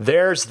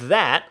there's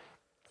that.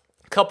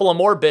 A couple of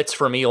more bits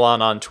from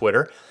Elon on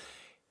Twitter.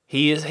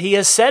 He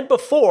has said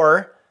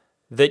before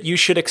that you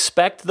should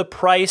expect the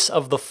price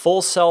of the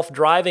full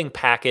self-driving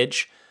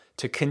package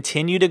to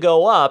continue to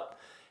go up,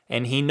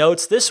 and he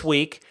notes this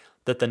week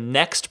that the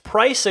next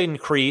price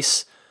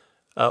increase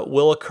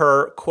will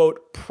occur,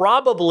 quote,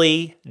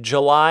 probably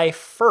July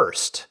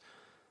 1st,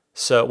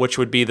 so which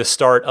would be the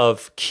start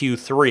of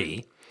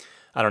Q3.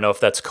 I don't know if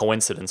that's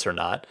coincidence or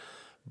not,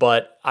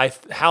 but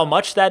how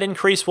much that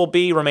increase will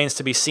be remains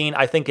to be seen.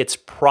 I think it's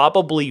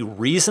probably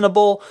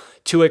reasonable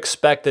to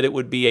expect that it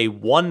would be a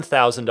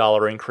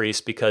 $1,000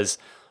 increase because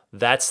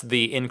that's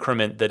the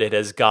increment that it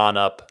has gone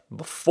up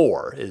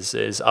before,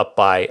 is up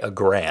by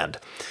 $1,000.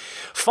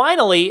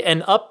 Finally,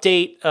 an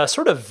update, a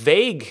sort of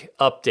vague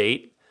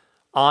update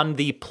on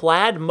the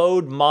Plaid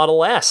Mode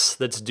Model S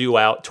that's due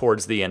out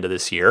towards the end of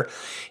this year.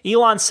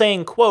 Elon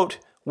saying, quote,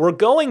 we're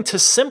going to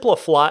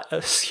simplify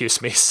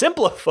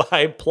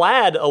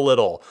Plaid a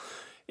little.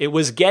 It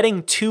was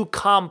getting too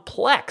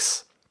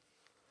complex.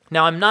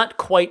 Now, I'm not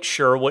quite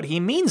sure what he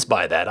means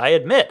by that, I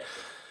admit.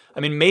 I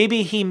mean,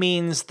 maybe he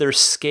means they're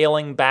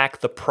scaling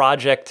back the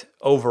project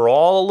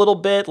overall a little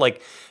bit.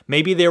 Like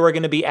maybe they were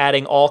going to be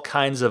adding all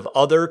kinds of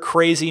other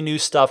crazy new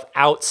stuff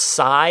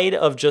outside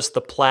of just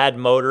the Plaid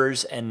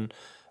motors and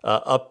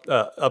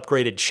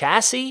upgraded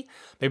chassis.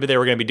 Maybe they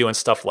were going to be doing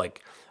stuff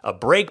like a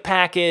brake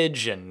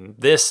package and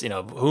this,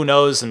 who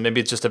knows? And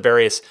maybe it's just a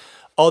various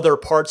other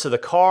parts of the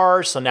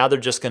car. So now they're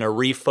just going to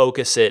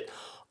refocus it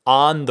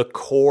on the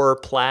core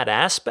Plaid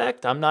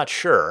aspect. I'm not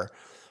sure.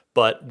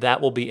 But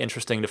that will be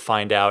interesting to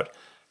find out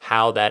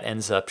how that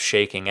ends up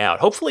shaking out.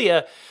 Hopefully,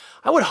 I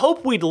would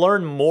hope we'd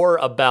learn more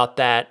about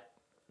that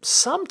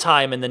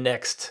sometime in the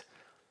next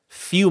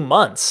few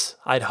months,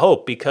 I'd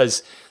hope,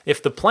 because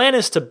if the plan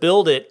is to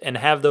build it and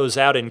have those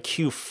out in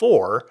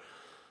Q4,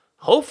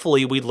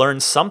 hopefully we learn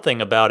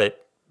something about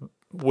it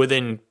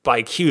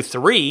by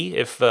Q3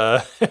 if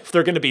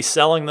they're going to be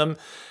selling them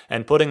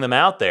and putting them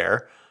out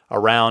there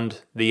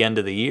around the end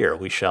of the year.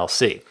 We shall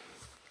see.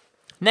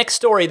 Next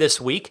story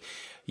this week,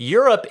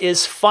 Europe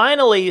is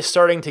finally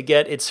starting to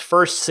get its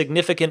first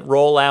significant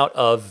rollout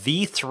of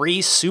V3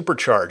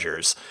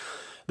 superchargers.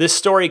 This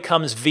story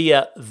comes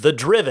via The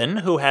Driven,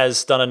 who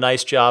has done a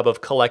nice job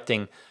of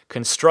collecting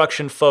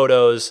construction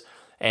photos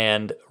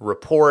and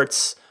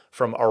reports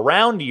from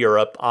around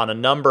Europe on a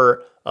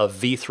number of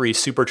V3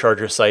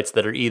 supercharger sites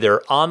that are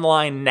either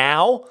online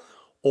now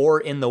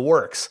or in the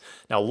works.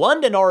 Now,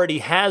 London already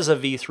has a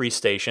V3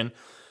 station.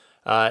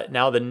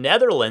 Now, the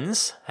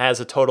Netherlands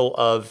has a total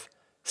of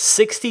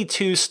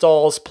 62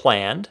 stalls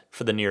planned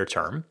for the near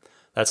term.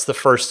 That's the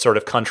first sort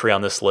of country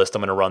on this list I'm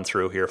going to run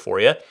through here for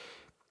you,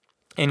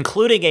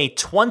 including a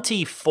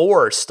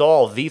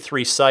 24-stall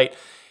V3 site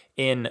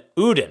in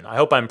Uden. I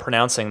hope I'm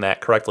pronouncing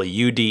that correctly,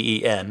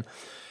 Uden.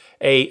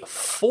 A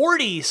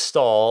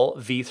 40-stall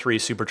V3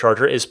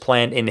 supercharger is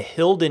planned in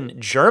Hilden,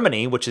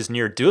 Germany, which is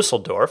near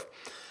Dusseldorf.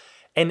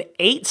 An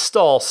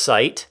 8-stall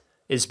site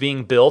is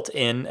being built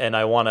in, and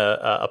I want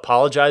to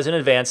apologize in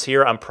advance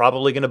here. I'm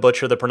probably going to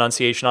butcher the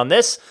pronunciation on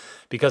this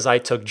because I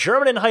took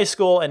German in high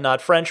school and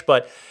not French,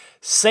 but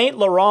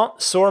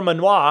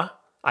Saint-Laurent-sur-Manois,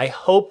 I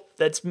hope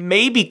that's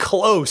maybe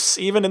close,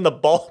 even in the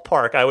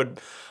ballpark. I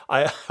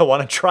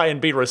want to try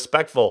and be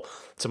respectful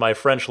to my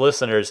French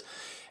listeners.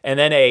 And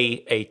then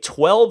a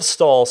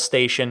 12-stall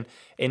station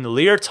in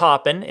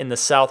Leertoppen in the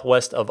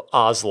southwest of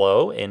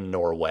Oslo in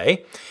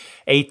Norway.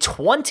 A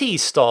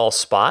 20-stall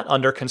spot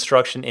under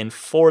construction in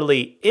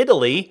Forli,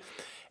 Italy,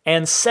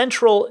 and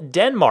central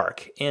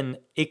Denmark in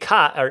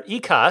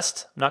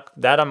Ikast,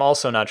 that I'm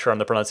also not sure on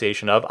the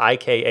pronunciation of,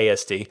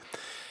 Ikast,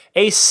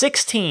 a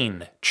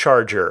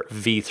 16-charger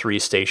V3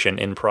 station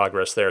in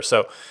progress there.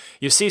 So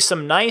you see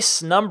some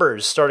nice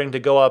numbers starting to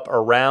go up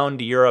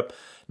around Europe.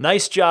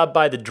 Nice job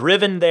by The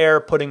Driven there,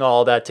 putting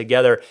all that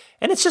together,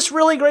 and it's just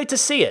really great to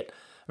see it.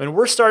 I mean,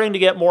 we're starting to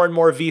get more and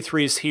more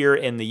V3s here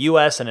in the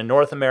US and in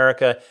North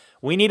America.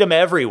 We need them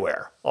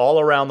everywhere,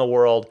 all around the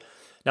world.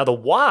 Now, the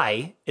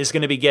Y is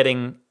going to be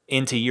getting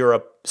into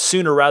Europe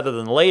sooner rather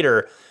than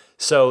later.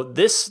 So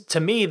this, to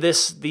me,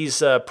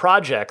 these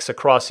projects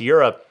across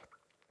Europe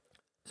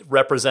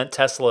represent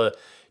Tesla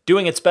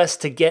doing its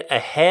best to get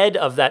ahead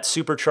of that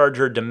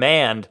supercharger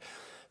demand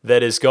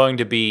that is going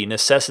to be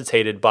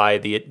necessitated by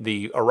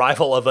the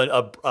arrival of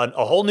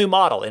a whole new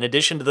model. In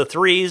addition to the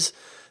 3s,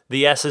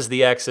 the S's,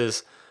 the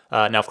X's.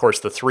 Now, of course,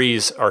 the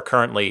 3s are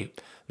currently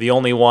the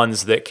only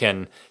ones that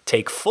can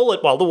take full,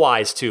 well, the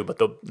Y's too, but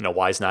the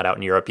Y's not out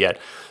in Europe yet.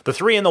 The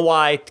 3 and the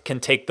Y can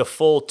take the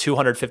full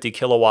 250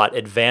 kilowatt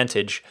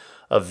advantage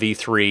of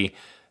V3.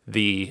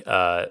 The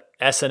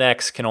S and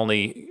X can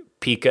only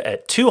peak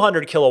at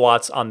 200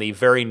 kilowatts on the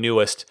very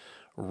newest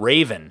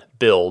Raven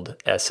build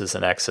S's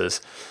and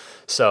X's.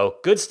 So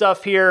good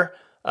stuff here.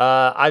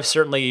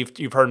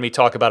 You've heard me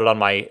talk about it on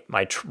my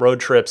road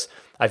trips.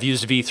 I've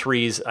used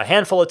V3s a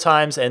handful of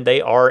times, and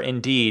they are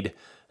indeed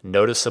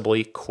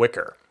noticeably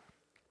quicker.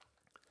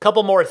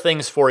 Couple more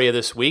things for you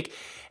this week.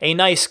 A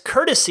nice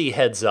courtesy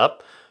heads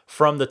up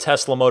from the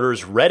Tesla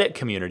Motors Reddit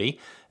community.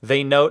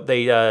 They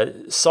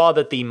saw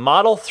that the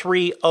Model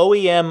 3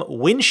 OEM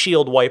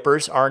windshield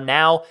wipers are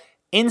now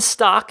in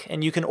stock,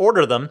 and you can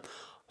order them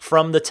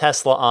from the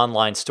Tesla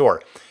online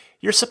store.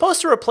 You're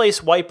supposed to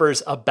replace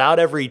wipers about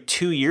every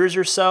 2 years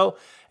or so,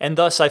 and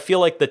thus I feel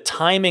like the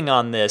timing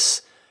on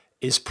this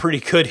is pretty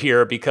good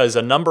here because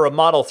a number of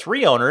Model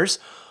 3 owners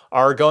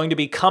are going to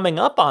be coming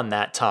up on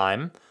that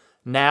time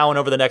now and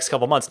over the next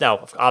couple months.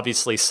 Now,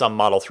 obviously, some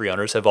Model 3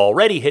 owners have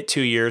already hit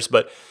 2 years,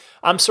 but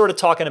I'm sort of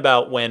talking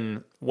about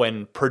when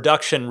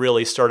production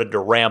really started to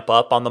ramp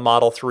up on the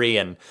Model 3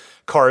 and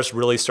cars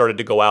really started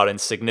to go out in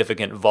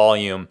significant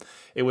volume.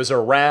 It was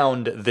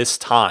around this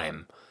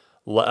time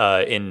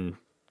in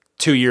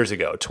 2 years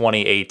ago,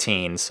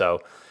 2018.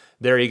 So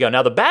there you go.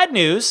 Now, the bad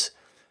news,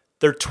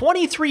 they're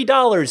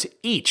 $23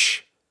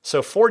 each,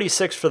 so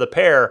 $46 for the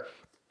pair.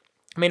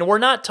 I mean, we're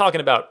not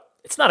talking about,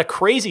 it's not a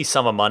crazy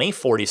sum of money,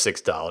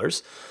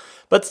 $46,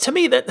 but to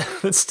me, that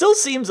it still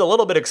seems a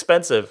little bit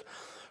expensive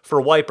for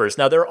wipers.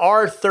 Now, there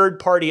are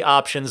third-party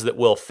options that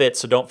will fit,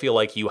 so don't feel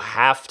like you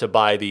have to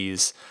buy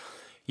these.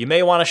 You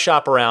may want to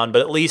shop around,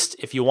 but at least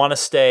if you want to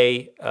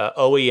stay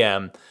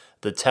OEM,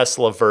 the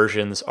Tesla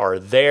versions are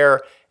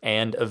there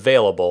and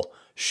available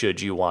should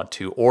you want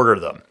to order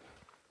them.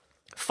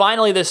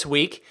 Finally this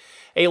week,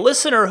 a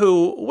listener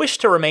who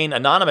wished to remain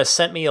anonymous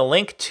sent me a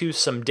link to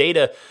some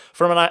data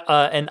from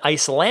an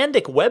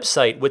Icelandic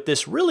website with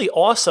this really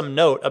awesome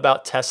note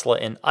about Tesla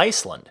in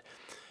Iceland.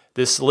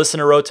 This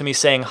listener wrote to me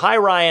saying, "Hi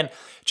Ryan,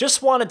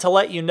 just wanted to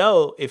let you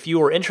know if you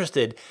were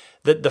interested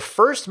that the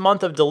first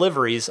month of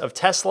deliveries of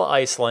Tesla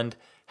Iceland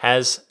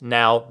has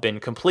now been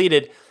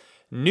completed.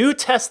 New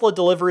Tesla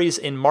deliveries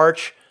in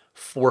March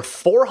were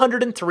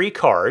 403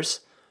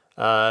 cars,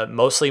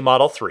 mostly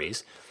Model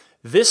 3s.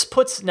 This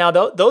puts, now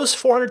those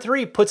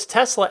 403 puts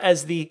Tesla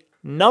as the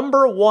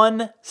number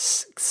one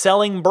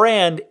selling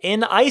brand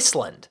in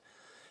Iceland.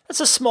 That's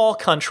a small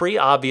country,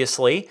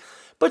 obviously,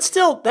 but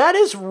still, that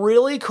is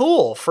really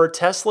cool for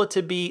Tesla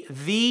to be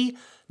the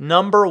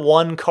number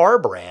one car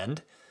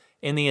brand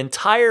in the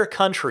entire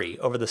country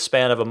over the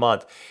span of a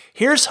month.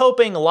 Here's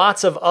hoping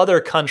lots of other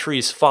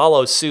countries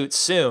follow suit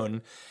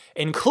soon,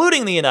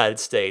 including the United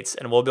States,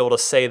 and we'll be able to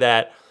say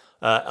that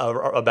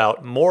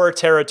about more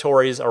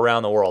territories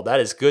around the world. That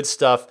is good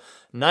stuff.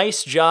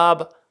 Nice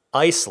job,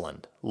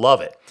 Iceland. Love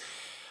it.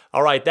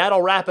 All right,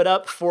 that'll wrap it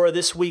up for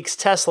this week's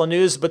Tesla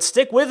news, but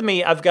stick with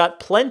me. I've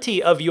got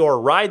plenty of your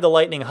Ride the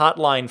Lightning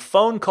hotline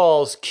phone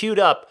calls queued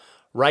up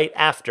right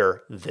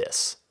after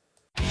this.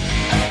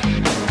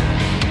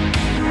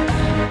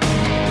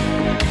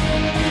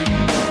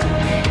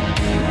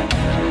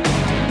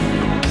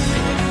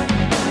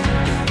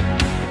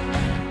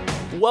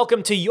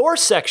 Welcome to your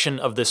section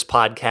of this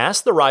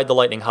podcast, the Ride the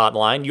Lightning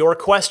Hotline. Your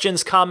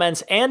questions,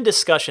 comments, and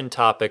discussion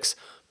topics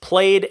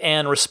played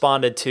and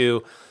responded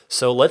to.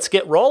 So let's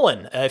get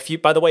rolling.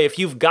 By the way, if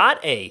you've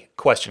got a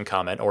question,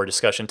 comment, or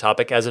discussion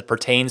topic as it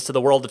pertains to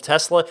the world of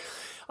Tesla,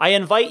 I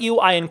invite you,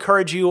 I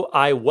encourage you,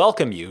 I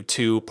welcome you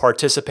to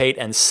participate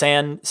and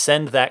send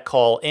that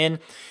call in.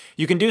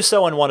 You can do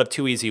so in one of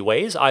two easy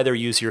ways. Either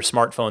use your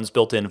smartphone's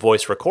built-in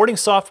voice recording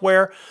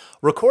software,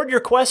 record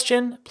your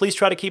question, please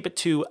try to keep it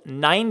to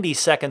 90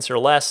 seconds or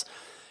less,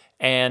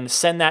 and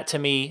send that to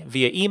me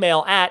via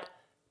email at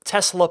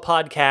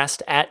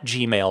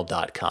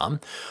teslapodcast@gmail.com.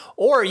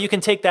 Or you can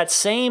take that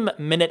same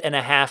minute and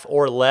a half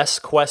or less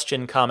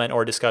question, comment,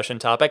 or discussion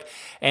topic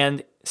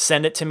and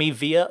send it to me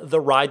via the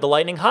Ride the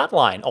Lightning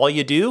hotline. All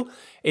you do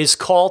is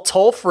call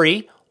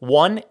toll-free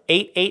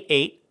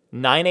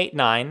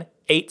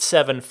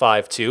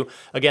 1-888-989-8752.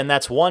 Again,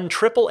 that's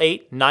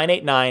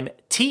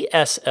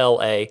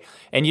 1-888-989-TSLA,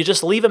 and you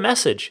just leave a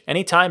message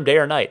anytime, day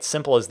or night.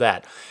 Simple as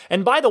that.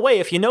 And by the way,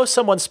 if you know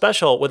someone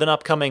special with an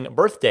upcoming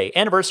birthday,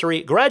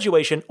 anniversary,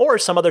 graduation, or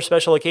some other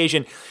special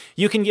occasion,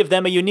 you can give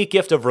them a unique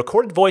gift of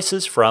recorded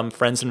voices from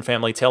friends and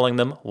family telling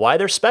them why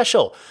they're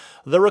special.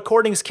 The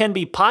recordings can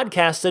be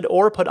podcasted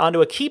or put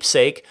onto a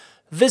keepsake.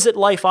 Visit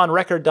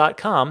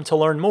lifeonrecord.com to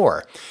learn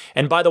more.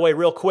 And by the way,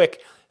 real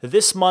quick,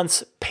 this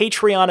month's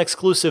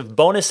Patreon-exclusive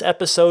bonus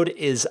episode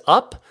is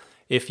up.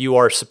 If you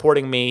are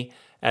supporting me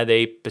at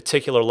a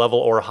particular level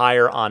or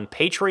higher on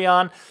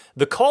Patreon,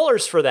 the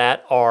callers for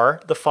that are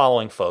the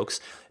following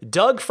folks: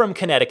 Doug from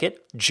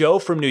Connecticut, Joe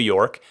from New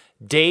York,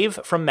 Dave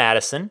from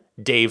Madison,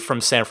 Dave from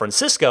San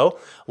Francisco,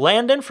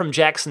 Landon from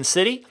Jackson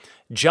City,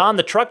 John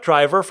the truck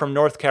driver from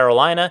North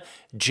Carolina,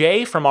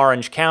 Jay from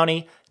Orange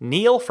County,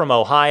 Neil from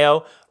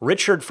Ohio,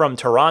 Richard from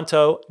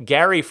Toronto,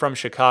 Gary from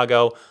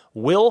Chicago,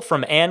 Will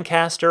from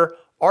Ancaster,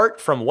 Art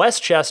from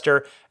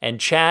Westchester, and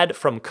Chad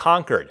from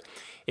Concord.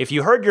 If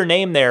you heard your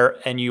name there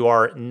and you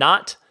are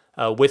not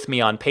with me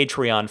on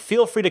Patreon,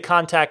 feel free to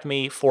contact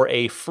me for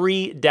a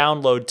free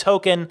download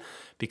token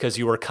because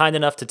you were kind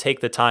enough to take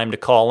the time to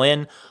call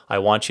in. I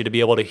want you to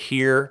be able to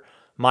hear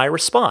my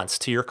response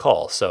to your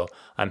call, so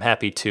I'm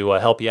happy to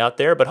help you out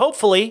there. But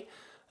hopefully,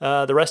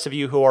 the rest of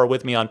you who are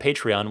with me on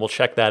Patreon will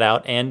check that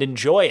out and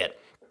enjoy it.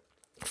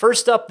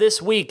 First up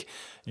this week,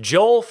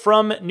 Joel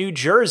from New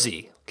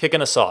Jersey,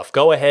 kicking us off.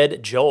 Go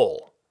ahead,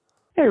 Joel.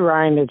 Hey,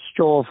 Ryan, it's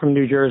Joel from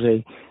New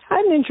Jersey. I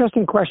had an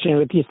interesting question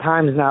with these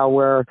times now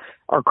where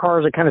our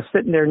cars are kind of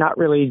sitting there not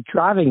really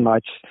driving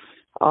much.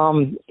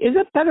 Is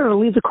it better to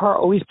leave the car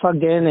always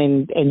plugged in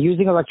and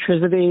using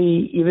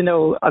electricity even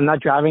though I'm not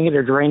driving it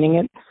or draining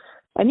it?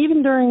 And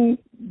even during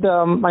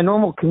my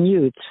normal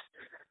commutes,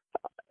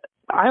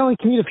 I only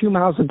commute a few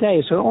miles a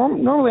day, so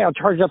normally I'll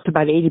charge up to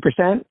about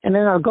 80%, and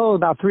then I'll go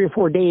about 3 or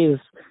 4 days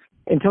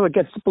until it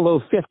gets below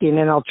 50, and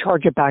then I'll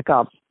charge it back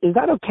up. Is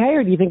that okay,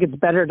 or do you think it's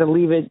better to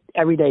leave it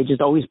every day, just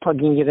always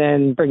plugging it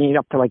in, bringing it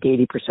up to like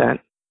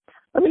 80%?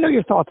 Let me know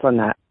your thoughts on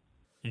that.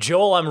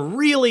 Joel, I'm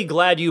really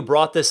glad you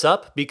brought this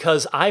up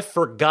because I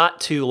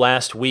forgot to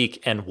last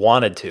week and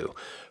wanted to.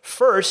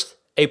 First,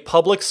 a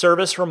public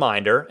service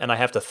reminder, and I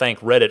have to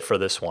thank Reddit for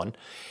this one.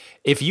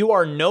 If you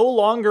are no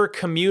longer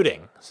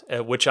commuting,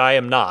 which I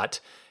am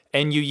not,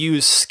 and you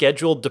use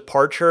scheduled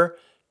departure,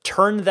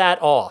 turn that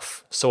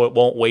off so it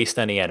won't waste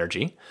any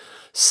energy.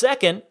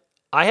 Second,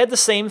 I had the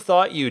same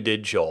thought you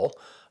did, Joel.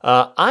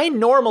 I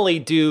normally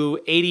do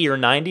 80 or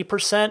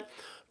 90%,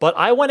 but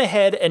I went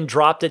ahead and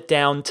dropped it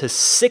down to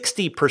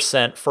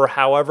 60% for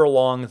however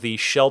long the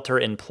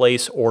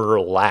shelter-in-place order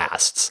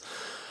lasts.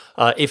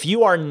 If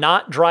you are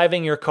not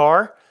driving your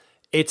car,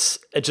 it's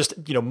just,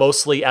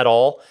 mostly at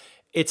all,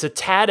 it's a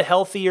tad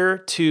healthier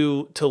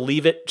to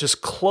leave it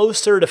just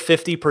closer to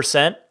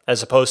 50%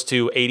 as opposed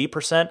to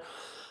 80%.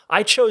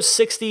 I chose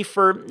 60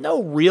 for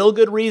no real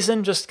good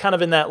reason, just kind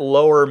of in that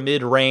lower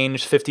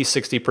mid-range, 50,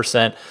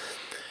 60%.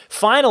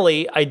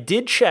 Finally, I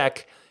did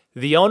check.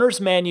 The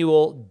owner's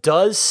manual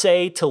does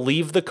say to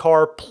leave the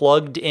car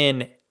plugged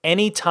in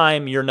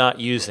anytime you're not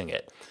using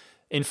it.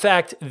 In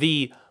fact,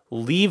 the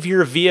leave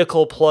your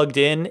vehicle plugged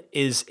in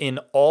is in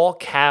all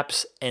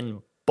caps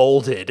and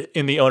bolded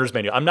in the owner's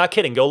manual. I'm not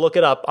kidding. Go look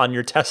it up on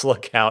your Tesla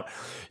account.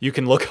 You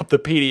can look up the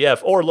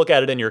PDF or look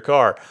at it in your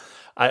car.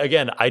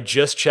 I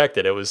just checked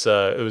it. It was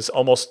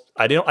almost,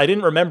 I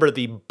didn't remember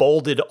the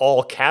bolded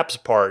all caps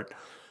part,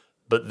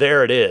 but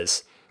there it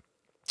is.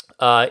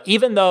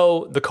 Even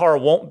though the car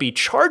won't be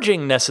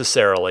charging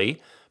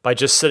necessarily by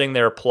just sitting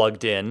there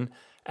plugged in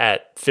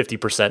at 50%,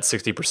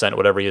 60%,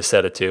 whatever you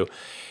set it to,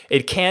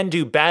 it can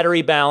do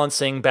battery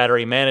balancing,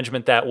 battery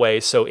management that way.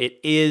 So it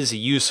is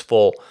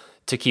useful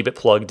to keep it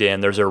plugged in.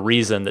 There's a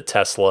reason that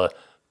Tesla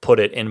put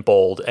it in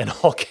bold and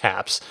all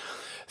caps.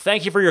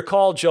 Thank you for your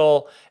call,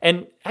 Joel.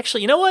 And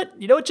actually, you know what?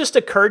 You know what just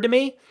occurred to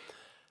me?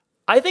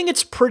 I think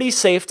it's pretty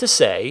safe to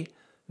say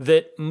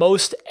that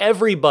most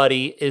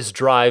everybody is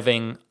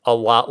driving a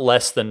lot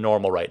less than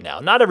normal right now.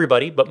 Not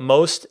everybody, but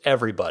most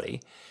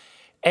everybody.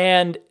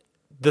 And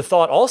the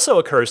thought also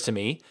occurs to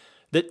me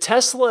that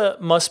Tesla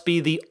must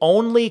be the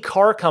only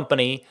car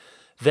company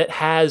that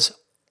has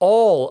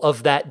all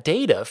of that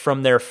data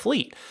from their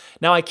fleet.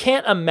 Now, I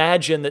can't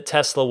imagine that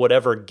Tesla would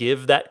ever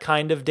give that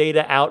kind of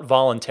data out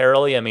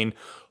voluntarily. I mean,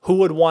 who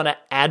would want to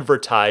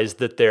advertise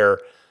that their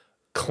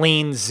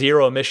clean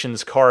zero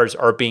emissions cars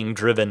are being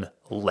driven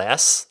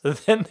less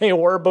than they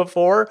were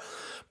before?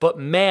 But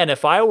man,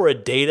 if I were a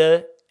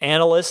data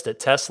analyst at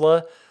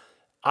Tesla,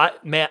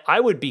 I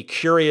would be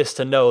curious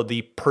to know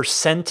the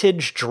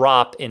percentage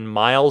drop in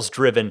miles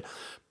driven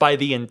by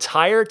the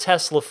entire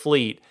Tesla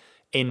fleet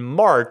in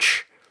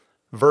March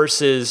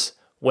versus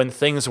when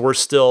things were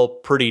still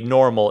pretty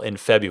normal in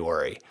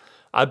February.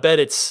 I bet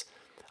it's,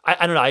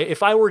 I don't know,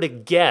 if I were to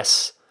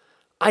guess,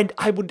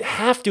 I would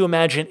have to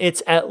imagine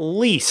it's at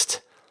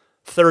least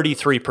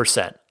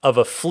 33% of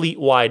a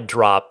fleet-wide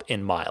drop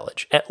in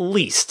mileage. At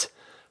least.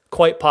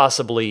 Quite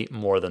possibly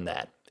more than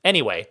that.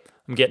 Anyway,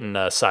 I'm getting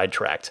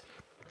sidetracked.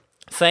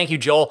 Thank you,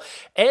 Joel.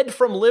 Ed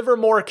from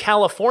Livermore,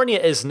 California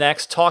is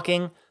next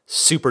talking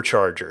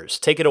superchargers.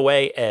 Take it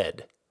away,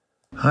 Ed.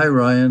 Hi,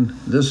 Ryan.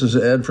 This is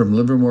Ed from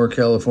Livermore,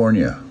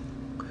 California.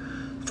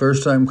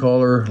 First-time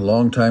caller,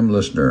 long-time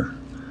listener.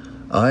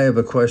 I have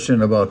a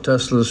question about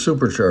Tesla's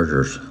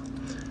superchargers.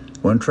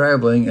 When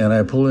traveling and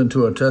I pull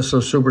into a Tesla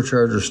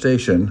supercharger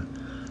station,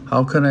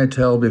 how can I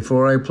tell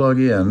before I plug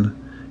in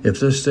if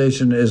this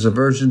station is a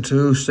version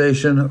 2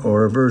 station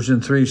or a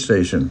version 3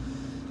 station?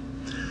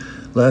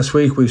 Last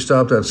week we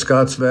stopped at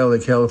Scotts Valley,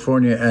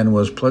 California, and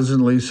was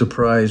pleasantly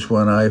surprised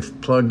when I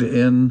plugged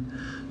in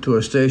to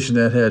a station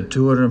that had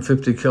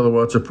 250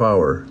 kilowatts of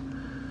power.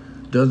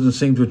 Doesn't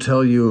seem to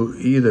tell you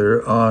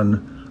either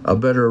on a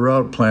better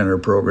route planner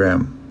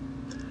program.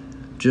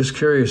 Just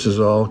curious is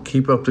all.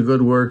 Keep up the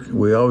good work.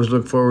 We always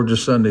look forward to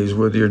Sundays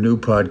with your new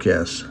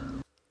podcast.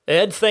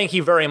 Ed, thank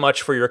you very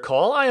much for your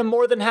call. I am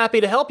more than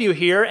happy to help you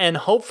here, and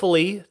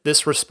hopefully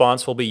this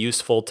response will be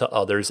useful to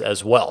others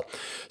as well.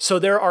 So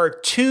there are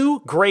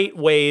two great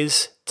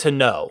ways to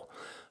know.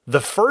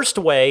 The first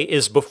way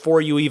is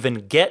before you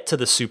even get to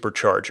the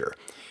supercharger.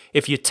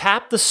 If you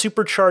tap the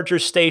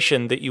supercharger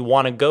station that you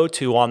want to go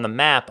to on the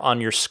map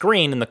on your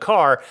screen in the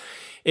car,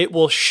 it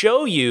will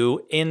show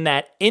you in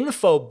that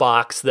info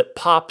box that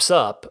pops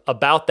up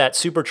about that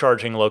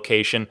supercharging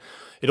location.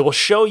 It will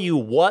show you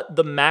what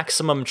the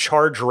maximum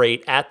charge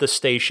rate at the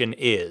station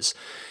is.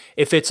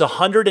 If it's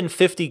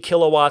 150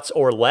 kilowatts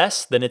or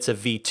less, then it's a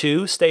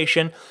V2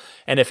 station.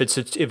 And if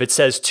it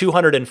says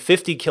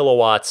 250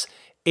 kilowatts,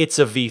 it's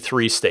a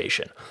V3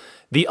 station.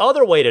 The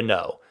other way to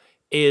know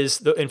is,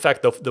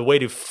 the way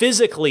to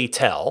physically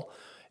tell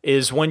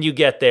is when you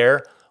get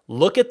there,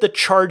 look at the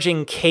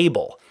charging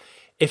cable.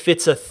 If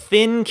it's a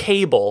thin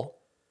cable,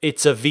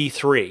 it's a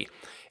V3.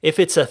 If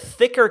it's a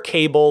thicker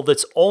cable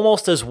that's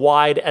almost as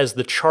wide as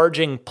the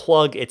charging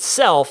plug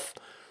itself,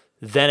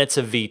 then it's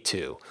a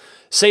V2.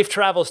 Safe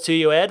travels to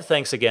you, Ed.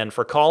 Thanks again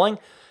for calling.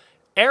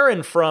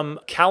 Aaron from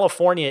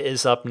California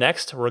is up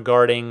next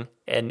regarding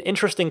an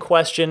interesting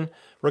question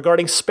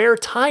regarding spare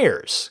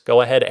tires.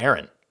 Go ahead,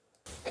 Aaron.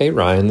 Hey,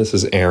 Ryan. This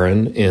is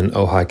Aaron in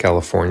Ojai,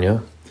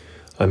 California.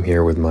 I'm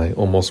here with my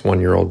almost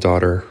 1-year-old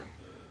daughter,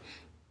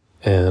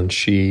 and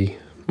she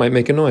might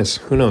make a noise.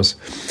 Who knows?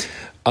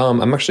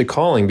 I'm actually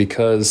calling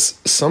because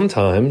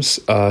sometimes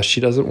she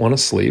doesn't want to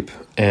sleep,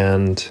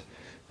 and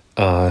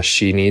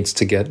she needs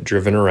to get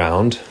driven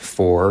around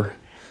for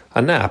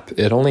a nap.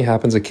 It only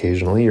happens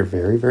occasionally. You're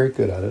very, very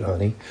good at it,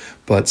 honey.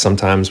 But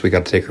sometimes we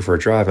got to take her for a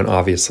drive, and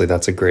obviously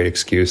that's a great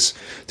excuse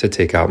to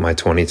take out my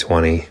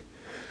 2020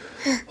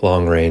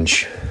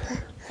 long-range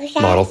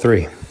Model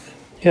 3.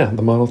 Yeah,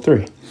 the Model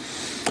 3.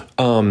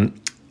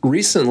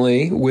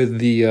 Recently, with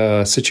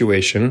the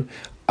situation,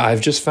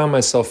 I've just found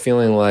myself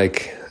feeling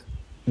like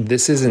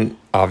this isn't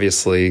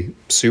obviously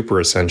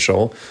super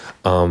essential,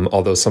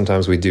 although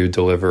sometimes we do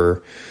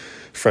deliver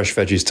fresh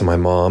veggies to my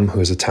mom, who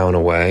is a town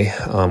away,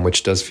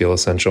 which does feel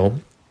essential.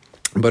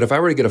 But if I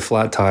were to get a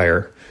flat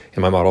tire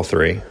in my Model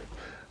 3,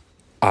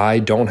 I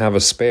don't have a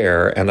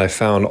spare, and I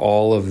found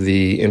all of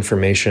the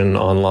information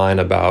online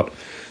about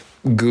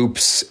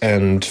goops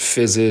and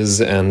fizzes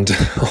and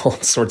all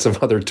sorts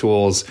of other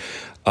tools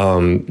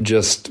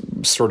just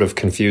sort of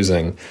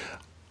confusing.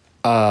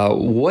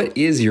 What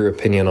is your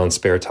opinion on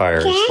spare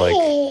tires?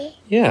 Like,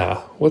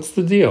 yeah, what's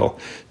the deal?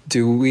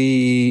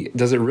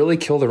 Does it really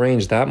kill the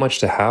range that much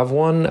to have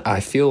one?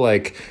 I'd feel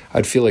like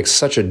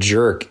such a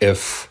jerk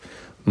if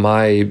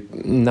my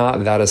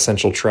not that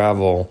essential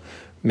travel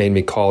made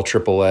me call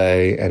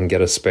AAA and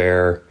get a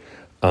spare.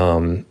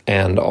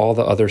 And all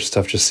the other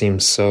stuff just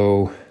seems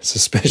so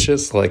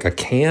suspicious, like a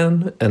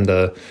can and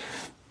a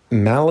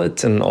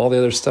mallet and all the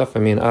other stuff. I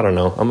mean, I don't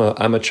know.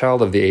 I'm a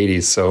child of the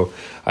 80s, so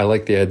I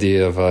like the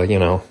idea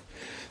of,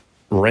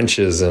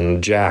 wrenches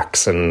and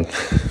jacks and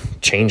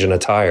changing a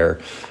tire,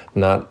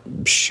 not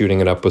shooting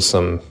it up with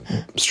some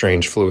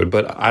strange fluid.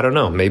 But I don't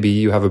know. Maybe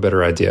you have a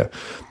better idea.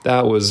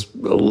 That was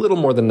a little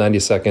more than 90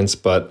 seconds,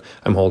 but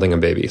I'm holding a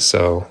baby,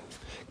 so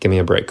give me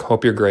a break.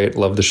 Hope you're great.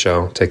 Love the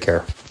show. Take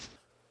care.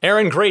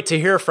 Aaron, great to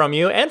hear from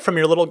you and from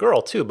your little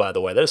girl too, by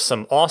the way. There's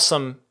some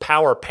awesome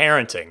power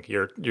parenting.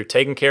 You're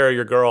taking care of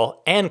your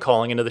girl and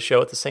calling into the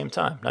show at the same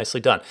time.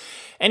 Nicely done.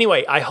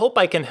 Anyway, I hope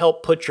I can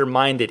help put your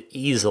mind at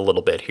ease a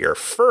little bit here.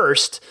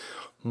 First,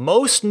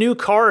 most new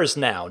cars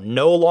now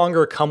no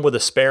longer come with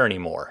a spare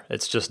anymore.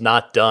 It's just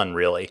not done,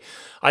 really.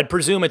 I'd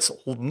presume it's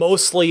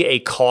mostly a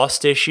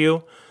cost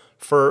issue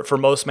for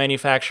most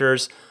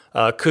manufacturers.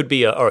 Could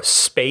be a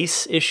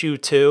space issue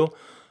too.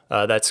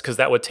 That's because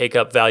that would take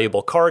up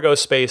valuable cargo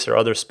space or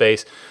other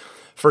space.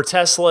 For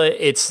Tesla,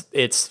 it's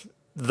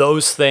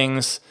those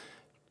things,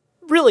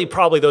 really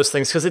probably those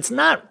things, because it's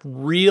not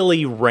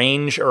really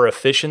range or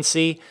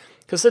efficiency,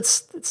 because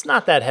it's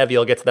not that heavy.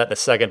 I'll get to that in a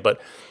second. But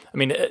I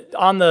mean,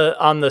 on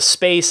the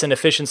space and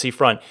efficiency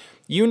front,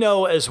 you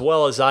know as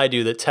well as I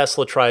do that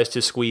Tesla tries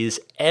to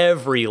squeeze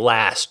every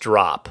last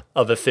drop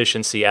of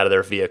efficiency out of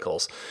their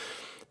vehicles.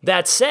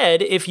 That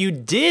said, if you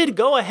did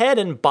go ahead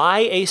and buy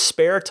a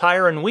spare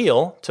tire and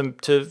wheel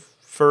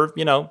for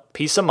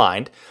peace of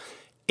mind,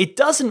 it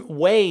doesn't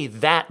weigh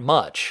that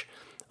much.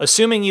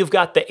 Assuming you've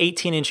got the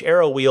 18-inch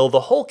Aero wheel,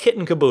 the whole kit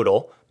and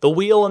caboodle, the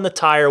wheel and the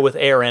tire with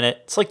air in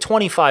it, it's like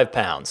 25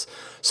 pounds.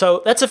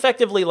 So that's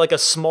effectively like a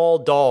small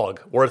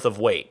dog worth of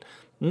weight,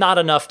 not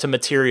enough to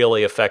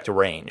materially affect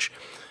range.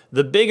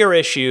 The bigger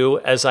issue,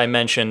 as I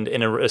mentioned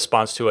in a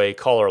response to a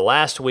caller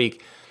last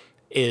week,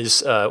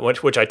 is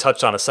which I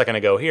touched on a second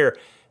ago here.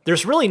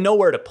 There's really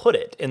nowhere to put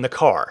it in the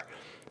car.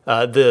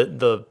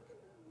 The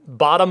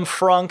bottom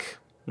frunk,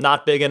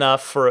 not big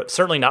enough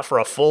certainly not for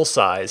a full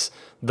size.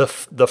 The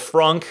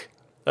frunk,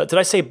 did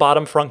I say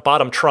bottom frunk?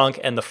 Bottom trunk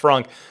and the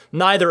frunk,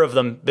 neither of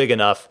them big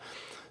enough.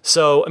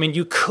 So I mean,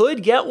 you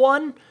could get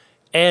one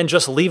and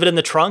just leave it in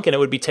the trunk, and it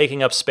would be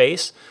taking up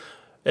space.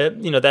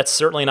 That's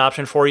certainly an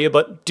option for you.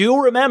 But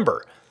do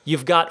remember,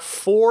 you've got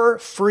 4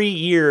 free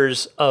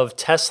years of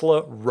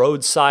Tesla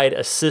roadside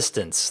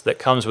assistance that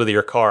comes with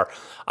your car.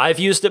 I've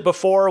used it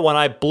before when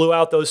I blew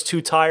out those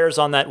 2 tires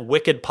on that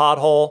wicked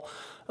pothole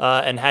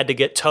and had to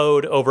get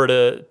towed over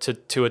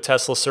to a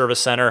Tesla service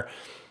center.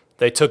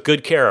 They took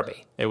good care of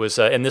me. It was,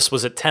 and this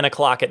was at 10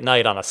 o'clock at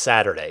night on a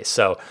Saturday.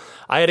 So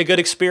I had a good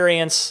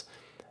experience.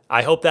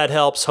 I hope that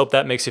helps. Hope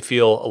that makes you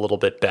feel a little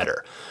bit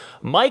better.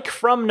 Mike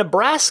from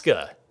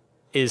Nebraska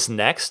is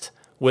next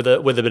with a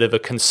bit of a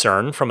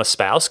concern from a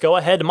spouse. Go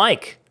ahead,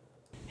 Mike.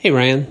 Hey,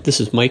 Ryan. This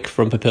is Mike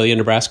from Papillion,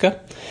 Nebraska.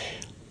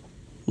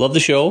 Love the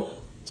show.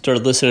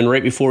 Started listening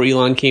right before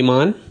Elon came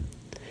on.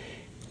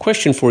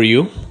 Question for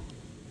you,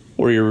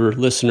 or your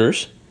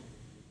listeners.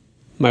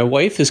 My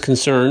wife is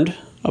concerned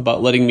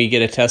about letting me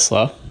get a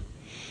Tesla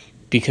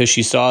because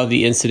she saw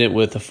the incident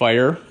with the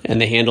fire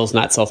and the handles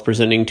not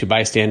self-presenting to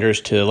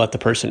bystanders to let the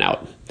person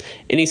out.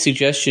 Any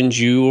suggestions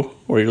you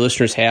or your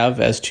listeners have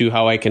as to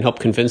how I can help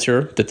convince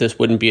her that this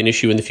wouldn't be an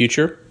issue in the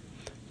future?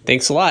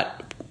 Thanks a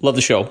lot. Love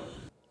the show.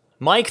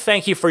 Mike,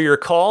 thank you for your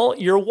call.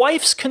 Your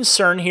wife's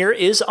concern here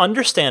is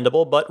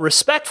understandable, but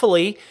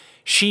respectfully,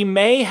 she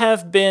may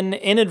have been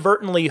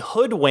inadvertently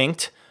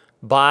hoodwinked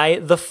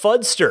by the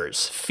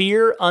fudsters.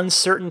 Fear,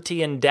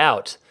 uncertainty, and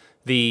doubt.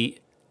 The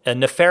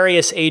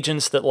nefarious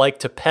agents that like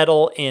to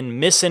peddle in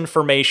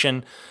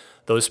misinformation.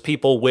 Those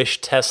people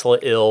wish Tesla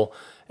ill,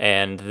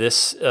 and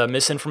this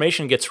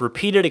misinformation gets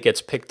repeated. It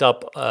gets picked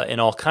up in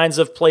all kinds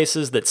of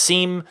places that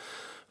seem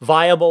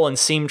viable and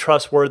seem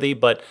trustworthy,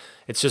 but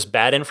it's just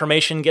bad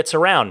information gets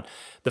around.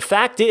 The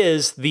fact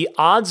is, the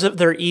odds of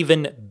there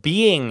even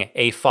being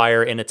a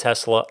fire in a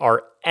Tesla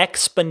are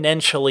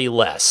exponentially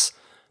less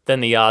than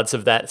the odds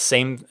of that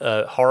same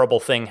horrible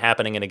thing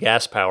happening in a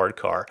gas-powered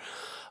car.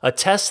 A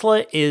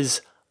Tesla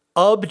is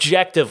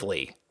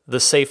objectively the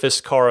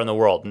safest car in the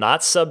world,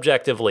 not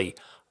subjectively,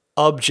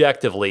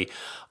 objectively.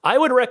 I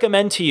would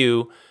recommend to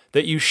you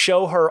that you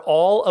show her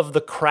all of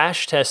the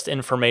crash test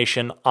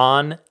information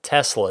on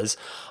Teslas,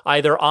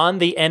 either on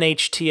the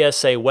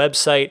NHTSA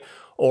website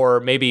or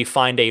maybe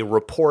find a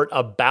report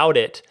about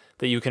it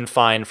that you can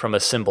find from a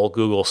simple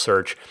Google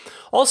search.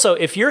 Also,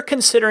 if you're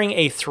considering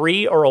a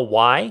 3 or a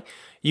Y,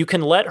 you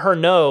can let her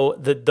know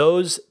that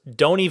those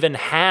don't even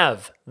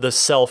have the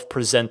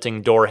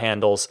self-presenting door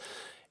handles.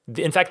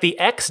 In fact, the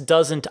X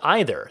doesn't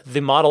either.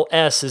 The Model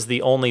S is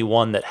the only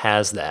one that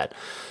has that.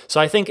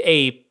 So I think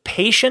a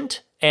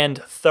patient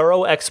and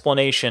thorough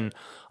explanation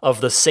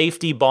of the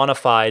safety bona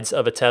fides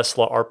of a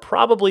Tesla are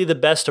probably the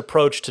best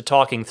approach to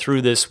talking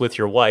through this with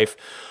your wife,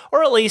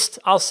 or at least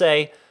I'll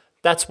say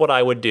that's what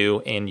I would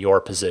do in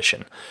your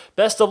position.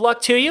 Best of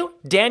luck to you.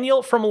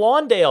 Daniel from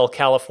Lawndale,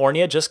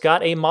 California, just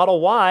got a Model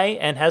Y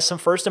and has some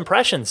first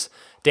impressions.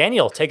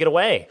 Daniel, take it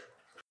away.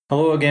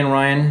 Hello again,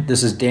 Ryan.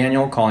 This is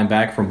Daniel calling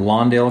back from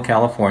Lawndale,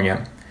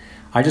 California.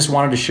 I just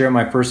wanted to share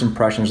my first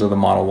impressions of the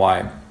Model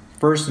Y.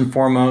 First and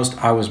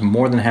foremost, I was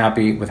more than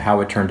happy with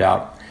how it turned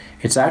out.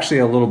 It's actually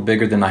a little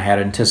bigger than I had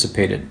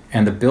anticipated,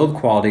 and the build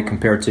quality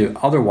compared to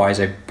other Ys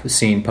I've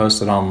seen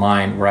posted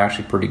online were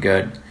actually pretty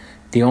good.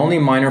 The only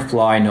minor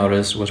flaw I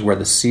noticed was where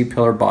the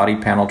C-pillar body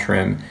panel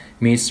trim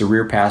meets the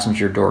rear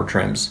passenger door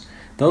trims.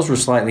 Those were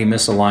slightly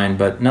misaligned,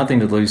 but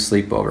nothing to lose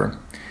sleep over.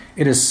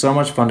 It is so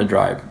much fun to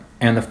drive,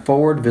 and the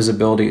forward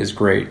visibility is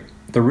great.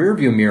 The rear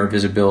view mirror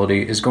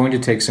visibility is going to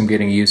take some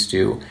getting used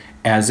to,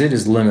 as it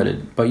is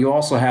limited, but you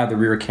also have the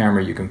rear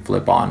camera you can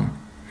flip on.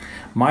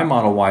 My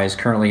Model Y is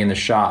currently in the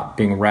shop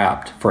being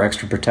wrapped for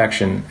extra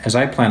protection as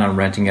I plan on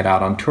renting it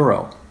out on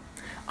Turo.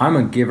 I'm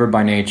a giver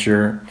by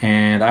nature,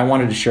 and I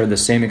wanted to share the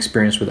same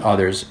experience with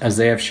others as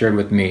they have shared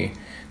with me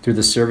through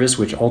the service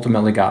which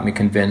ultimately got me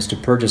convinced to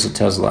purchase a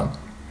Tesla.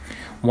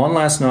 One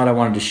last note I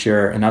wanted to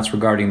share, and that's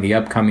regarding the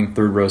upcoming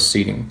third row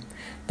seating.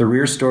 The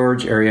rear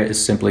storage area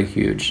is simply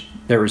huge.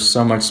 There is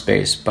so much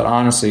space, but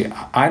honestly,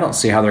 I don't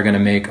see how they're going to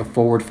make a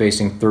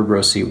forward-facing third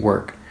row seat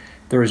work.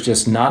 There is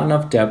just not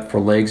enough depth for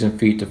legs and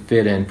feet to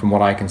fit in from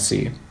what I can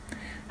see.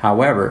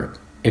 However,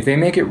 if they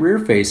make it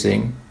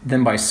rear-facing,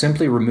 then by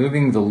simply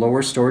removing the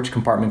lower storage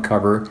compartment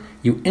cover,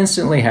 you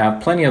instantly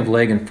have plenty of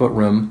leg and foot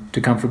room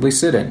to comfortably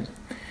sit in.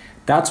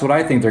 That's what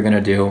I think they're going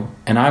to do,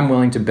 and I'm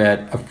willing to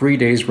bet a free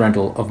day's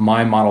rental of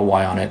my Model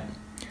Y on it.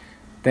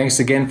 Thanks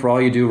again for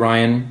all you do,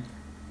 Ryan,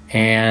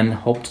 and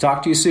hope to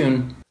talk to you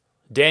soon.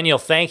 Daniel,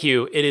 thank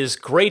you. It is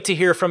great to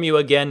hear from you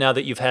again now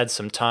that you've had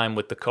some time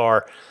with the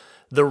car.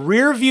 The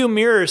rear view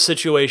mirror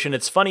situation,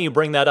 it's funny you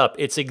bring that up.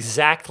 It's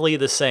exactly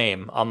the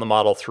same on the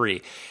Model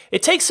 3.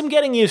 It takes some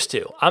getting used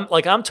to.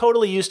 I'm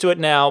totally used to it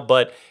now,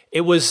 but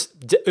it was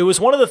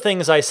one of the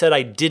things I said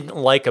I didn't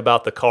like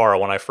about the car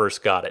when I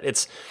first got it.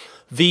 It's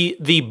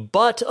the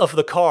butt of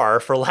the car,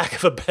 for lack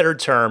of a better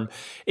term,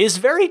 is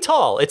very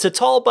tall. It's a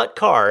tall butt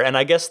car, and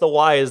I guess the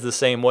Y is the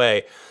same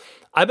way.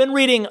 I've been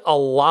reading a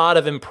lot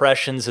of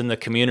impressions in the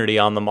community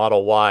on the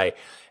Model Y,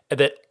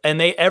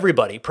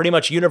 everybody pretty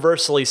much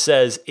universally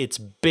says it's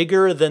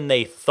bigger than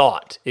they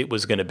thought it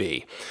was going to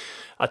be.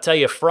 I'll tell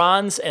you,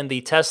 Franz and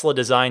the Tesla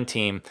design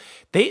team,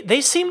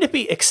 they seem to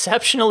be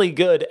exceptionally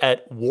good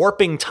at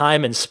warping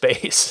time and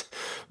space.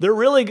 They're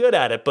really good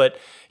at it, but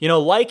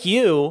like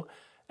you,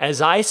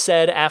 as I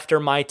said after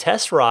my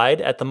test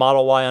ride at the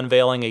Model Y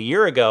unveiling a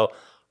year ago,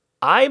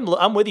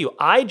 I'm with you.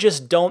 I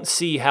just don't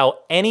see how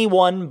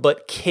anyone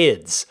but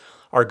kids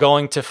are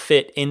going to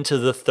fit into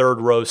the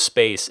third row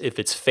space if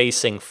it's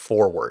facing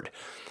forward.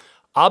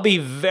 I'll be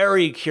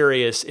very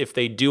curious if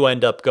they do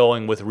end up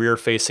going with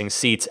rear-facing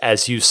seats,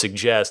 as you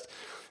suggest.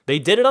 They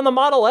did it on the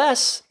Model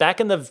S back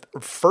in the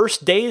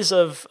first days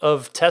of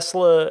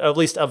Tesla, at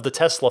least of the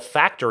Tesla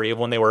factory, of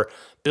when they were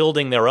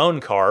building their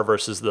own car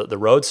versus the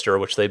Roadster,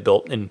 which they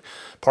built in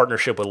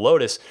partnership with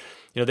Lotus.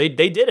 They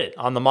did it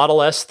on the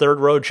Model S third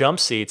row jump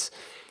seats.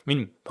 I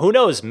mean, who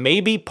knows?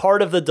 Maybe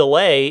part of the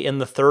delay in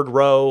the third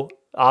row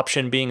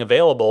option being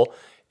available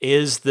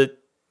is that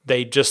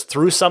they just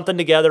threw something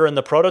together in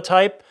the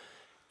prototype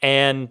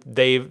and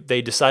they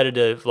decided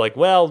to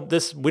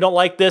we don't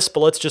like this, but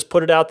let's just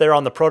put it out there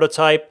on the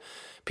prototype.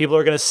 People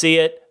are going to see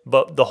it,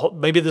 but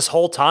maybe this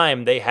whole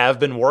time they have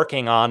been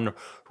working on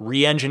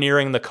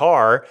re-engineering the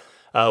car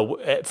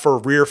for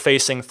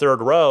rear-facing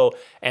third row,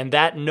 and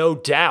that no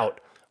doubt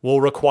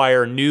will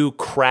require new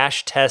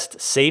crash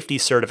test safety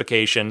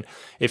certification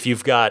if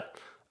you've got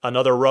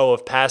another row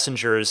of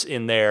passengers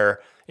in there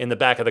in the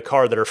back of the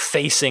car that are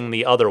facing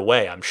the other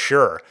way. I'm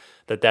sure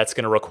that's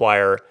going to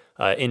require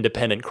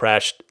independent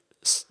crash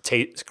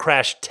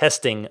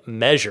testing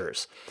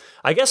measures.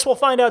 I guess we'll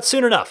find out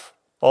soon enough,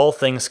 all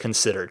things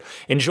considered.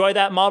 Enjoy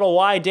that Model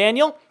Y,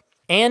 Daniel.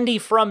 Andy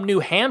from New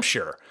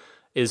Hampshire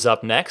is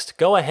up next.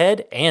 Go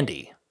ahead,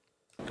 Andy.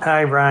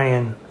 Hi,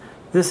 Ryan.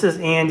 This is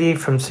Andy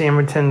from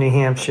Samerton, New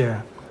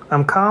Hampshire.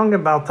 I'm calling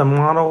about the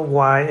Model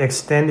Y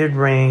extended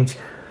range,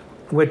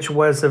 which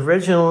was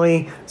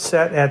originally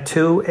set at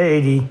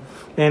 280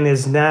 and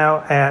is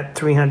now at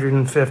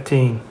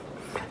 315.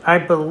 I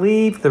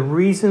believe the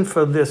reason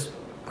for this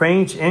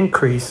range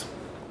increase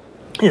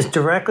is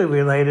directly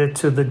related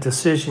to the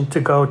decision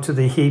to go to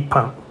the heat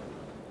pump.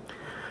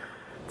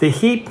 The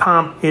heat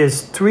pump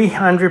is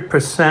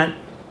 300%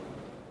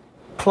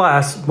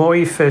 plus more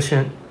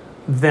efficient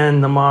than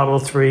the Model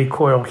 3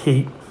 coil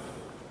heat.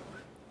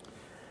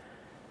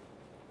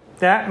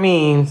 That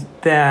means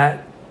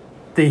that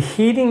the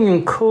heating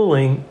and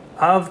cooling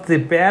of the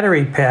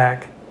battery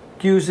pack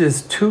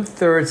uses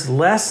 2/3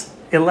 less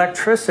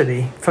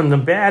electricity from the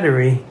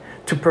battery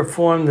to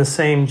perform the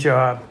same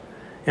job.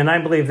 And I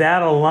believe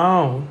that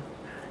alone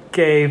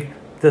gave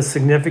the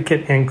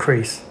significant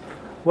increase.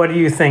 What do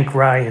you think,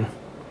 Ryan?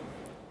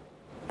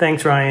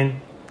 Thanks,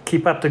 Ryan.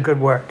 Keep up the good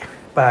work.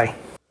 Bye.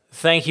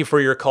 Thank you for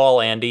your call,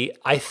 Andy.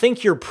 I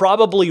think you're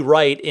probably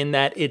right in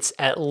that it's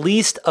at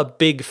least a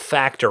big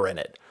factor in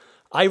it.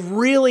 I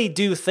really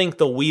do think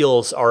the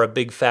wheels are a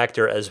big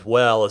factor as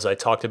well, as I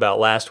talked about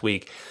last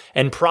week,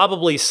 and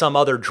probably some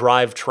other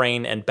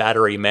drivetrain and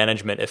battery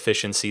management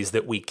efficiencies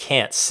that we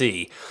can't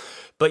see.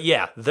 But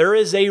yeah, there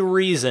is a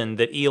reason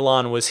that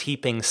Elon was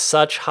heaping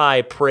such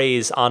high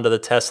praise onto the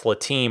Tesla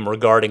team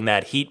regarding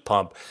that heat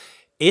pump.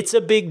 It's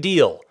a big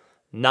deal,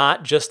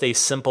 not just a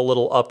simple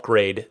little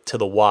upgrade to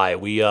the Y.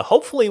 We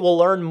hopefully will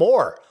learn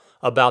more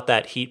about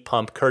that heat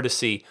pump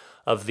courtesy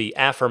of the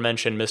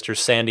aforementioned Mr.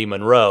 Sandy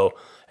Munro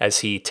as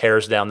he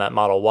tears down that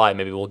Model Y.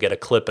 Maybe we'll get a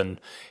clip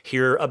and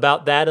hear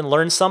about that and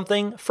learn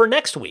something for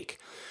next week.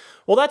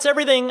 Well, that's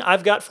everything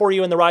I've got for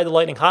you in the Ride the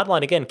Lightning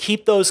hotline. Again,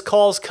 keep those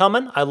calls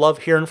coming. I love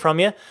hearing from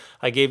you.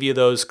 I gave you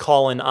those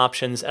call-in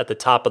options at the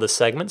top of the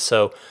segment,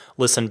 so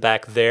listen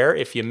back there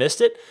if you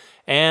missed it.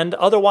 And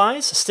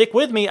otherwise, stick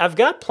with me. I've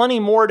got plenty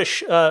more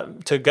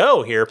to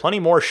go here, plenty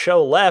more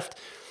show left.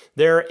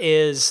 There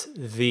is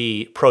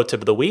the Pro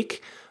Tip of the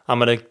Week. I'm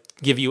going to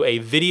give you a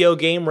video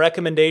game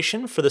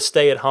recommendation for the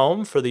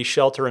stay-at-home, for the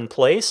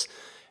shelter-in-place,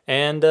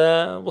 and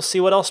we'll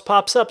see what else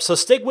pops up. So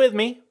stick with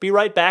me. Be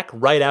right back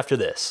right after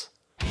this.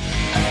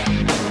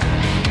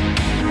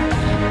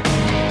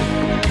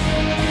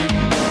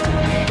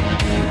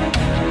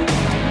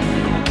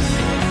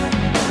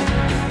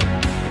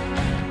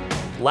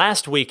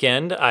 Last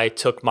weekend, I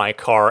took my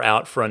car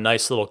out for a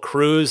nice little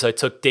cruise. I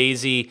took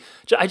Daisy.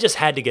 I just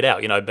had to get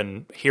out. I've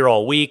been here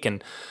all week,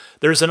 and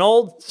there's an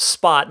old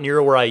spot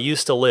near where I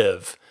used to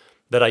live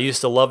that I used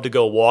to love to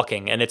go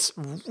walking, and it's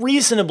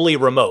reasonably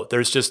remote.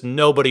 There's just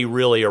nobody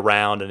really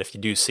around, and if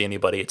you do see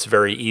anybody, it's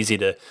very easy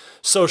to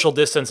social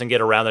distance and get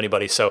around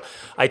anybody. So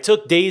I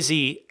took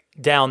Daisy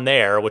down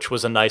there, which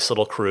was a nice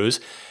little cruise,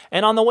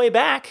 and on the way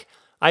back,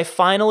 I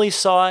finally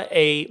saw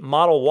a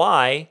Model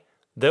Y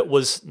that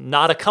was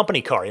not a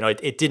company car.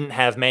 It didn't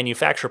have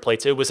manufacturer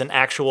plates. It was an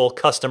actual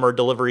customer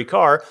delivery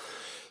car.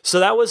 So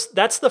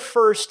that's the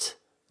first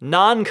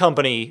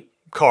non-company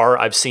car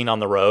I've seen on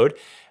the road.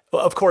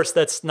 Of course,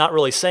 that's not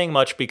really saying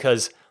much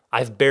because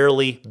I've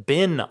barely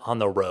been on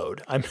the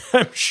road. I'm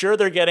sure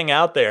they're getting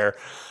out there.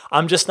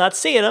 I'm just not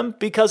seeing them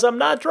because I'm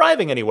not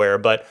driving anywhere.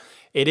 But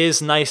it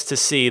is nice to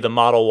see the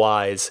Model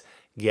Ys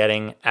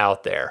getting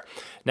out there.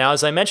 Now,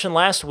 as I mentioned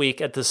last week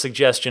at the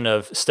suggestion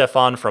of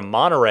Stefan from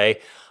Monterey,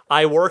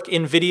 I work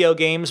in video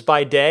games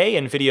by day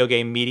and video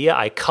game media.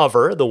 I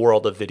cover the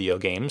world of video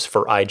games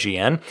for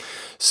IGN.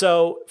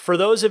 So for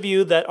those of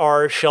you that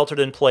are sheltered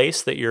in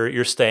place, that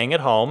you're staying at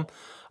home,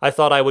 I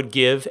thought I would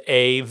give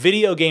a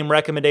video game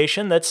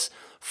recommendation that's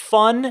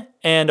fun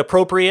and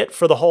appropriate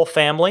for the whole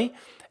family.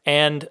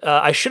 And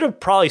I should have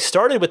probably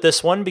started with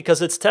this one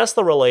because it's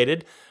Tesla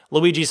related.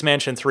 Luigi's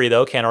Mansion 3,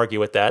 though, can't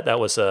argue with that.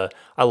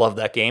 I love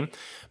that game.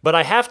 But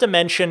I have to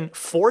mention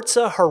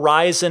Forza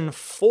Horizon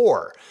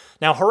 4.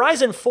 Now,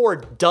 Horizon 4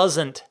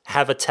 doesn't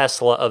have a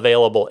Tesla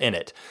available in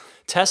it.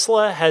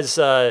 Tesla has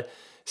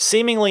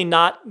seemingly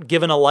not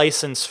given a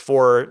license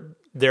for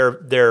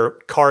their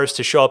cars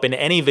to show up in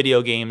any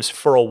video games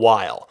for a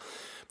while.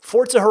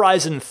 Forza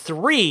Horizon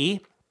 3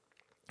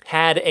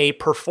 had a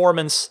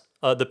performance,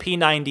 the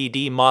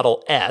P90D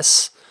Model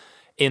S,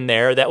 in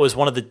there. That was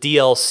one of the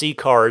DLC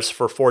cars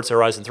for Forza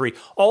Horizon 3.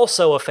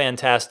 Also a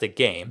fantastic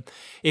game.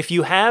 If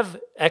you have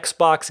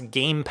Xbox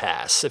Game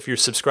Pass, if you're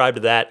subscribed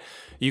to that,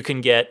 you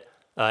can get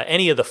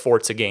any of the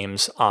Forza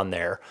games on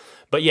there.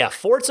 But yeah,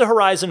 Forza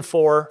Horizon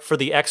 4 for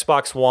the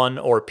Xbox One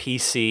or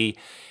PC,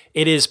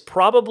 it is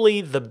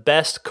probably the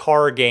best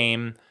car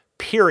game,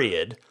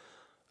 period,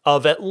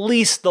 of at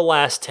least the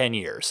last 10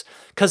 years.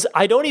 Because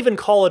I don't even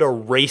call it a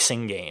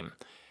racing game.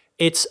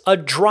 It's a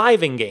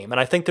driving game, and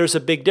I think there's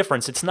a big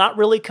difference. It's not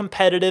really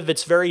competitive.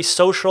 It's very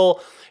social.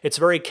 It's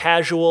very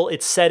casual.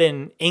 It's set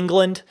in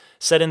England,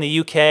 set in the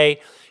UK.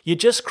 You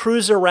just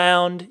cruise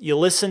around. You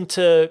listen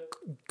to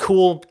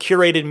cool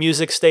curated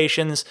music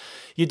stations.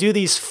 You do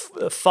these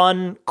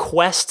fun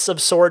quests of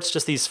sorts,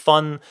 just these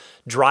fun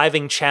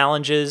driving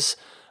challenges.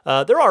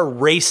 There are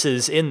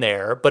races in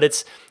there, but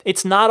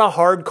it's not a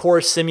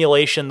hardcore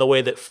simulation the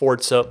way that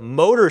Forza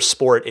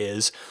Motorsport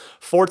is.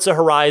 Forza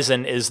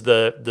Horizon is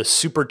the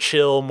super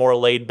chill, more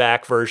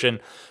laid-back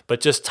version,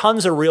 but just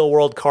tons of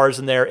real-world cars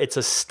in there. It's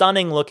a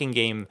stunning-looking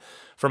game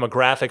from a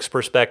graphics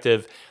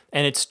perspective,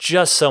 and it's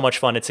just so much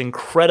fun. It's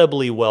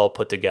incredibly well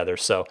put together,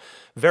 so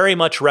very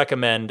much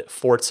recommend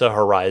Forza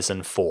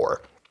Horizon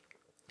 4.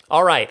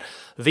 All right,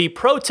 the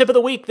pro tip of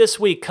the week this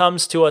week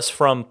comes to us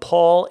from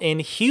Paul in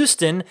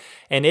Houston,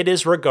 and it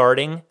is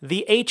regarding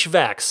the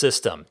HVAC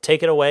system.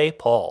 Take it away,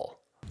 Paul.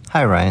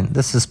 Hi, Ryan.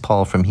 This is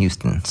Paul from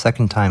Houston,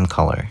 second-time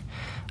caller.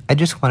 I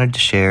just wanted to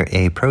share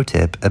a pro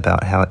tip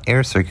about how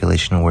air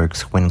circulation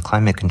works when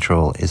climate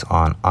control is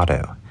on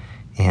auto.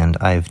 And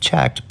I've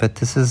checked, but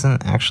this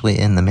isn't actually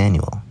in the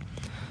manual.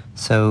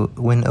 So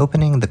when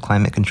opening the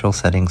climate control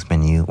settings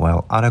menu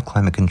while auto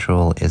climate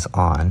control is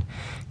on,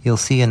 you'll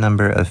see a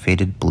number of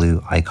faded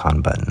blue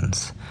icon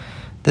buttons.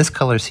 This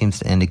color seems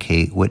to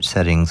indicate which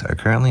settings are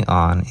currently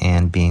on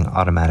and being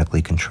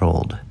automatically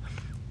controlled.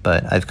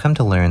 But I've come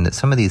to learn that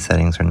some of these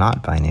settings are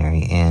not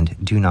binary and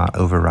do not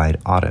override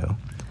auto.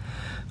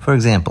 For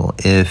example,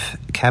 if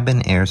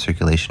cabin air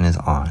circulation is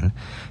on,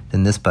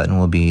 then this button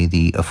will be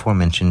the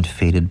aforementioned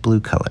faded blue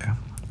color.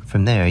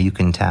 From there, you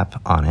can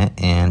tap on it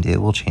and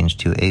it will change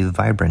to a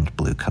vibrant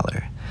blue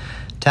color.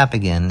 Tap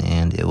again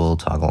and it will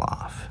toggle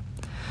off.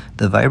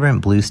 The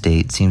vibrant blue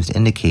state seems to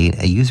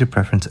indicate a user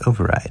preference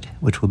override,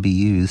 which will be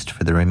used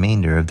for the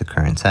remainder of the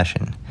current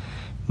session,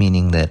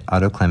 meaning that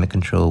auto climate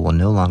control will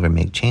no longer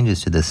make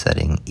changes to this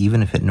setting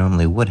even if it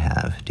normally would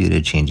have due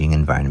to changing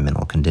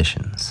environmental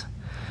conditions.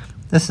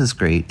 This is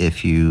great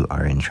if you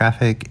are in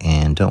traffic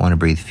and don't want to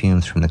breathe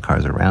fumes from the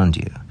cars around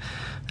you.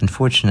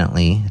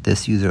 Unfortunately,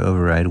 this user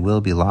override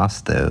will be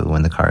lost though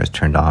when the car is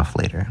turned off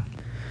later.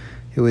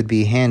 It would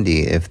be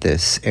handy if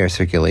this air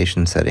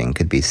circulation setting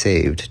could be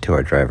saved to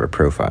our driver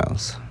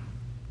profiles.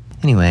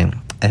 Anyway,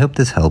 I hope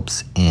this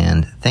helps,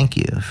 and thank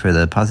you for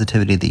the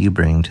positivity that you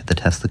bring to the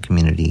Tesla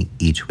community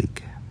each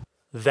week.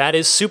 That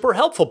is super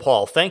helpful,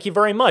 Paul. Thank you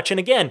very much. And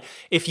again,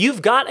 if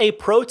you've got a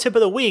pro tip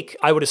of the week,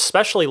 I would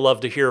especially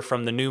love to hear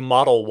from the new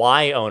Model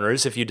Y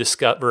owners if you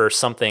discover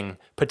something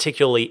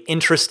particularly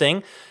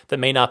interesting that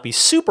may not be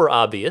super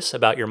obvious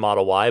about your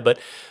Model Y, but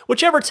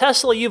whichever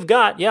Tesla you've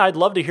got, yeah, I'd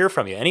love to hear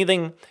from you.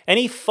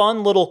 Any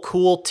fun little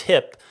cool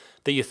tip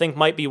that you think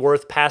might be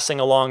worth passing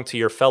along to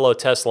your fellow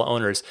Tesla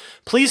owners,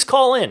 please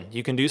call in.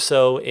 You can do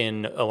so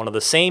in one of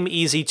the same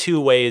easy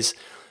two ways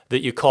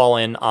that you call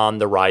in on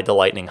the Ride the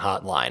Lightning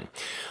hotline.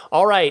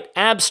 All right,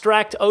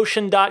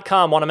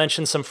 abstractocean.com. Want to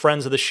mention some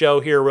friends of the show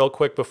here real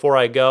quick before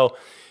I go.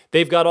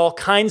 They've got all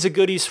kinds of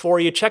goodies for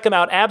you. Check them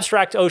out,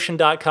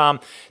 abstractocean.com.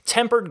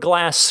 Tempered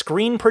glass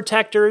screen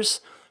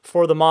protectors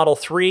for the Model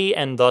 3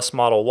 and thus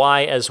Model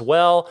Y as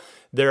well.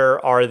 There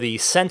are the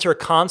center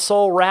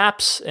console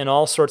wraps in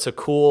all sorts of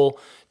cool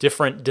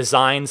different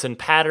designs and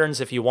patterns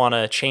if you want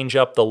to change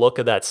up the look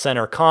of that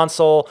center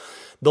console.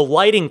 The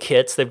lighting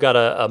kits, they've got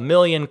a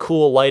million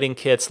cool lighting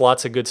kits,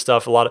 lots of good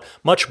stuff,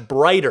 much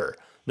brighter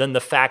than the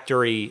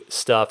factory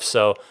stuff,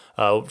 so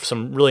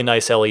some really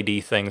nice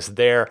LED things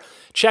there.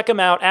 Check them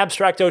out,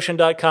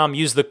 abstractocean.com.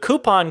 Use the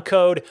coupon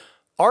code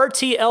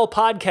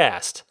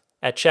RTLPodcast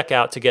at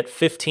checkout to get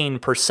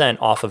 15%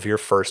 off of your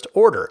first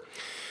order.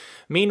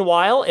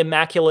 Meanwhile,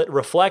 Immaculate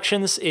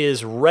Reflections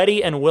is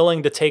ready and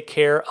willing to take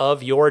care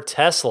of your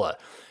Tesla.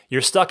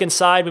 You're stuck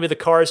inside, maybe the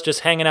car is just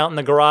hanging out in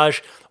the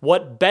garage.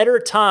 What better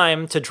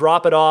time to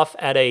drop it off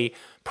at a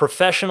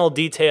professional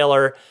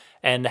detailer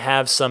and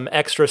have some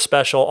extra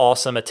special,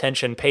 awesome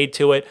attention paid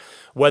to it?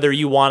 Whether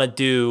you want to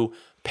do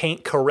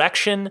paint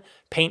correction,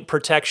 paint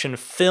protection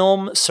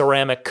film,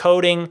 ceramic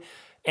coating,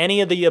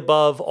 any of the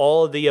above,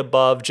 all of the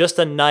above, just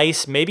a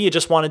nice, maybe you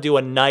just want to do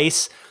a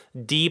nice,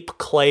 deep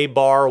clay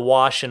bar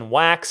wash and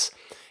wax,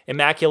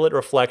 Immaculate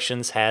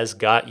Reflections has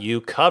got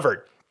you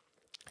covered.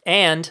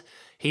 And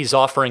he's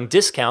offering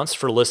discounts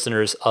for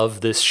listeners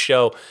of this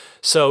show.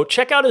 So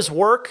check out his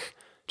work,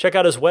 check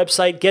out his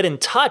website, get in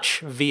touch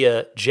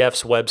via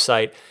Jeff's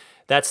website.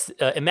 That's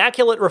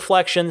Immaculate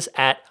Reflections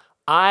at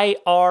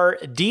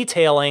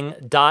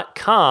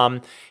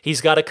irdetailing.com.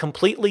 He's got a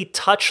completely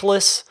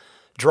touchless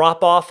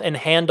drop-off and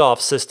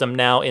handoff system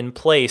now in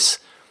place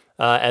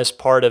as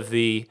part of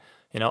the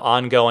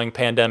ongoing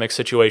pandemic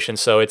situation.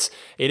 So it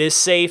is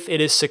safe, it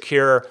is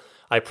secure.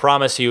 I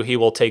promise you he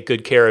will take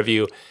good care of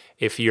you.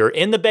 If you're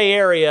in the Bay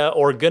Area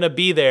or going to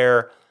be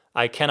there,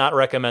 I cannot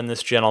recommend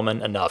this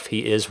gentleman enough.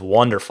 He is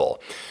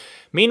wonderful.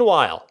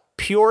 Meanwhile,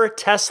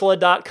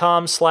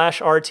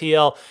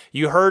 puretesla.com/RTL.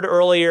 You heard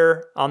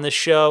earlier on this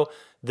show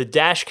the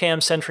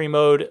Dashcam Sentry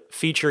Mode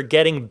feature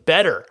getting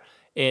better,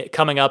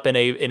 coming up in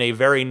a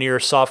very near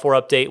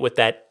software update with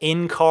that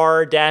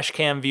in-car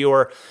dashcam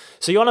viewer.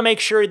 So you want to make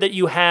sure that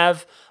you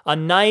have a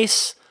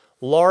nice,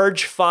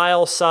 large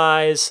file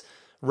size,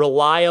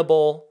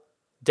 reliable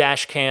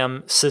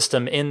dashcam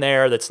system in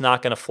there that's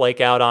not going to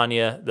flake out on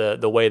you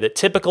the way that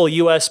typical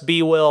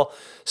USB will.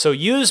 So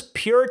use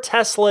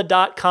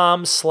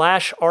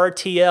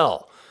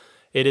puretesla.com/RTL.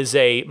 It is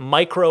a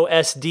micro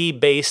SD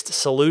based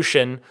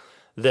solution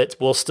that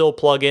will still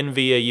plug in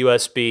via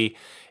USB.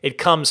 It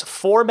comes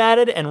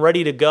formatted and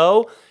ready to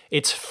go.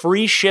 It's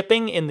free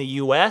shipping in the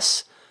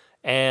US,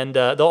 and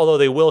although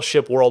they will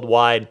ship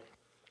worldwide,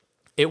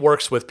 it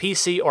works with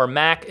PC or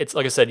Mac. It's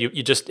like I said,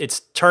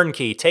 it's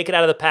turnkey. Take it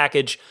out of the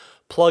package,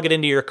 plug it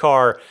into your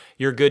car,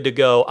 you're good to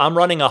go. I'm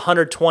running a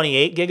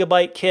 128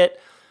 gigabyte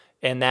kit,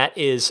 and that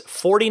is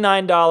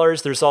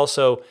 $49. There's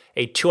also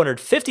a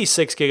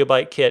 256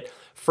 gigabyte kit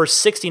for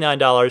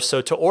 $69. So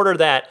to order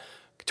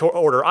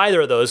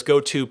either of those,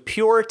 go to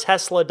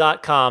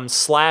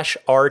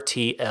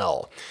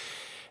puretesla.com/RTL.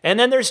 And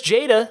then there's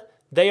Jada.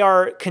 They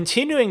are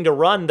continuing to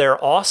run their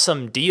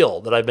awesome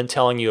deal that I've been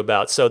telling you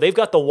about. So they've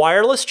got the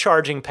wireless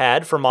charging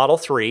pad for Model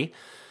 3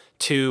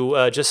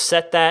 to just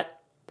set that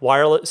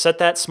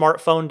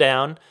smartphone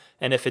down,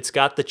 and if it's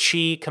got the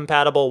Qi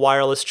compatible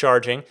wireless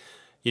charging,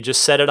 you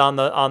just set it on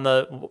the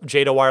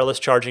Jada wireless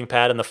charging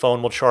pad, and the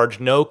phone will charge.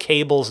 No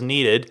cables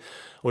needed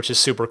which is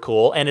super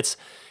cool. And it's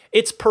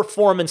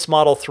performance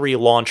Model 3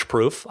 launch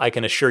proof, I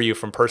can assure you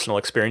from personal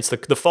experience.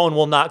 The phone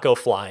will not go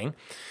flying.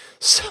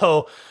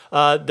 So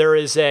there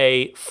is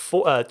a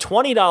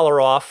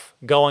 $20 off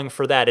going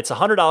for that. It's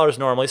 $100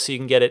 normally, so you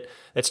can get it.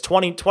 It's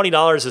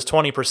 $20 is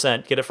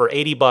 20%. Get it for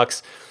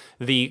 $80.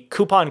 The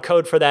coupon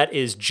code for that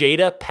is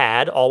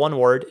JEDAPAD, all one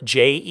word,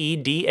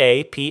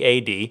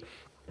 JEDAPAD.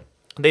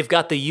 They've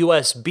got the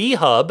USB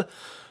hub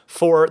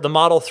for the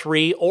Model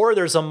 3, or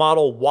there's a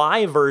Model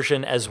Y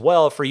version as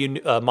well for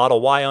you Model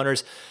Y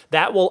owners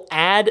that will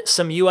add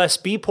some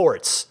USB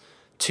ports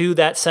to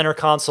that center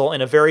console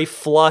in a very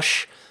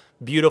flush,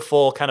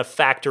 beautiful, kind of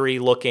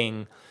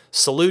factory-looking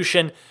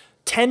solution.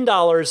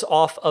 $10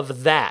 off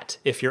of that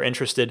if you're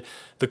interested.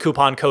 The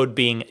coupon code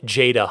being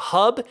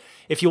JEDAHUB.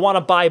 If you want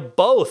to buy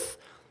both,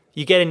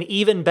 you get an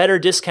even better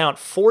discount,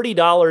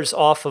 $40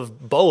 off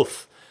of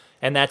both.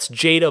 And that's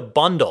Jada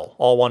Bundle,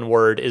 all one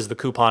word, is the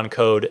coupon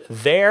code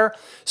there.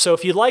 So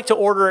if you'd like to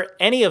order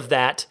any of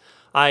that,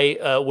 I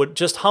would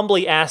just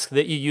humbly ask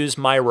that you use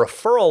my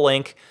referral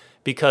link,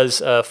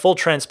 because full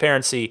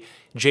transparency,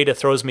 Jada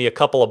throws me a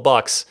couple of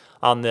bucks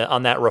on that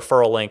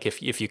referral link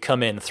if you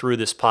come in through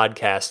this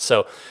podcast.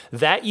 So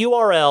that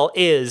URL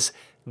is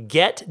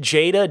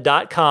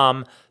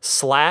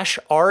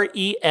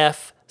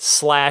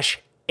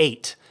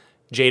getjada.com/ref/8.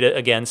 Jada,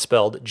 again,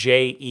 spelled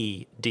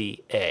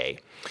JEDA.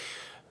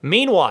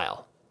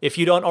 Meanwhile, if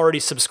you don't already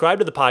subscribe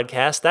to the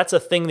podcast, that's a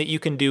thing that you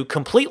can do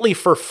completely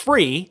for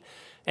free,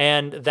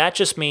 and that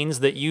just means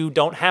that you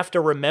don't have to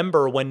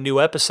remember when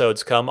new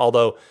episodes come,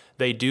 although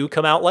they do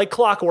come out like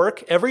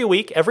clockwork every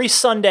week, every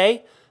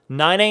Sunday,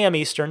 9 a.m.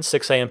 Eastern,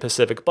 6 a.m.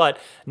 Pacific. But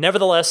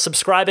nevertheless,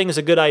 subscribing is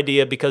a good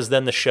idea, because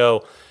then the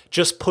show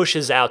just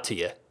pushes out to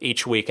you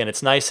each week, and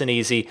it's nice and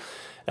easy.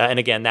 And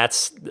again, that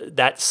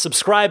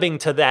subscribing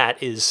to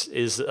that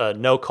is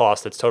no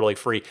cost. It's totally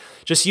free.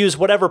 Just use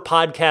whatever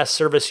podcast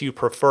service you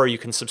prefer. You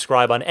can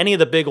subscribe on any of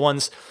the big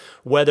ones,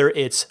 whether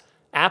it's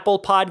Apple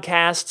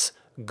Podcasts,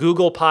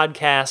 Google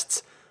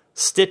Podcasts,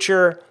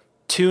 Stitcher,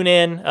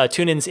 TuneIn.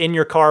 TuneIn's in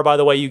your car, by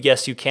the way. You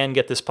can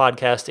get this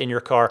podcast in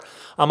your car.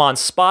 I'm on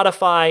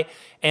Spotify,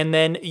 and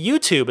then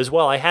YouTube as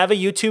well. I have a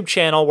YouTube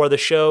channel where the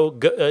show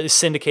is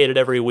syndicated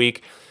every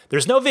week.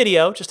 There's no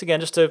video, just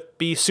to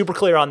be super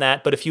clear on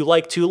that. But if you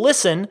like to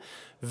listen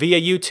via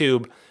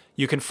YouTube,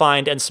 you can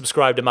find and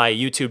subscribe to my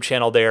YouTube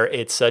channel there.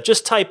 It's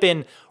just type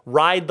in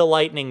Ride the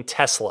Lightning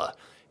Tesla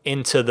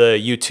into the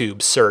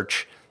YouTube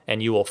search,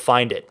 and you will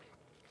find it.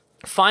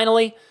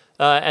 Finally,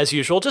 as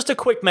usual, just a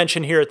quick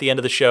mention here at the end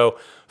of the show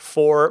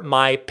for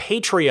my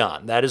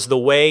Patreon. That is the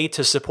way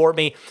to support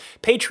me.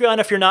 Patreon,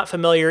 if you're not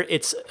familiar,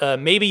 it's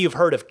maybe you've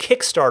heard of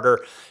Kickstarter.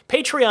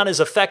 Patreon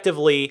is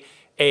effectively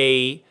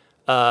a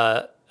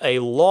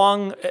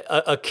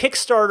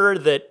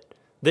Kickstarter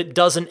that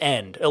doesn't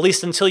end, at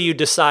least until you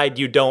decide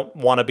you don't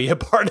want to be a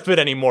part of it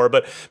anymore.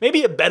 But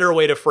maybe a better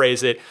way to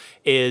phrase it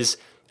is,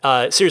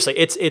 seriously,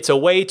 it's a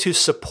way to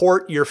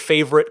support your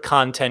favorite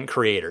content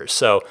creators.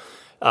 So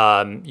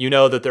you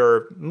know that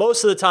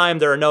most of the time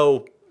there are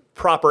no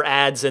proper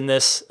ads in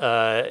this.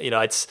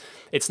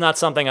 It's not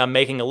something I'm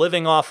making a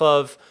living off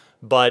of,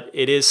 but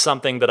it is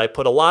something that I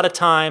put a lot of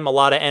time, a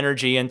lot of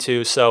energy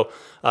into. So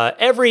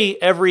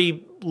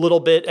every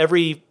little bit,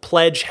 every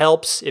pledge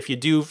helps. If you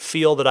do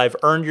feel that I've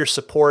earned your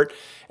support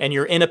and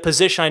you're in a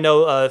position, I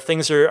know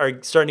things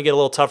are starting to get a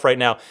little tough right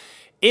now.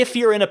 If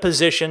you're in a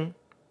position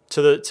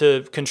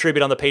to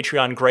contribute on the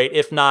Patreon, great.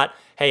 If not,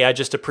 hey, I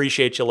just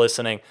appreciate you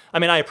listening. I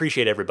mean, I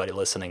appreciate everybody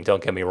listening,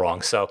 don't get me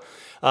wrong. So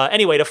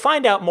anyway, to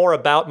find out more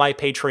about my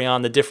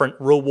Patreon, the different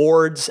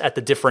rewards at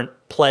the different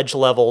pledge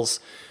levels,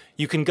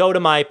 you can go to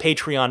my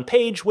Patreon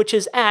page, which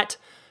is at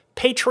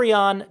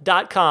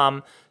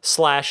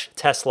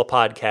patreon.com/Tesla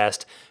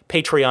Podcast.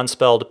 Patreon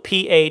spelled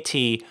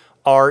Patreon.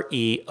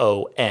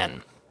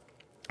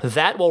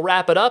 That will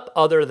wrap it up,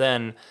 other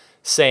than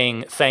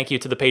saying thank you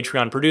to the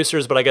Patreon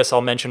producers, but I guess I'll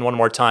mention one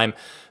more time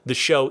the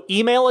show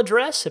email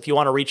address if you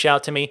want to reach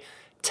out to me,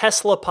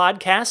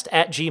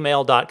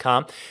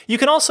 teslapodcast@gmail.com. You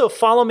can also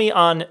follow me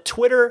on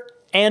Twitter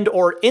and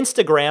or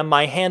Instagram.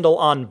 My handle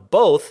on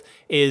both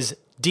is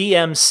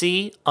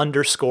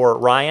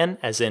DMC_Ryan,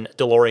 as in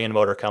DeLorean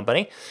Motor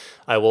Company.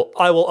 I will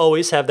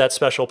always have that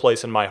special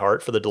place in my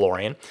heart for the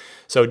DeLorean.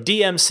 So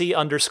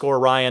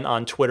DMC_Ryan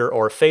on Twitter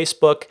or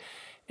Facebook.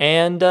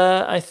 And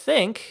I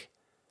think...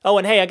 Oh,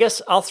 and hey, I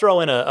guess I'll throw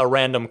in a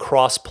random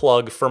cross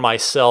plug for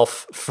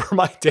myself for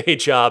my day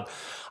job.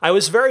 I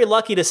was very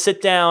lucky to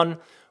sit down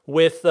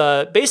with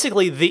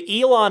basically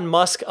the Elon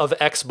Musk of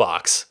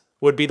Xbox,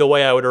 would be the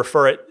way I would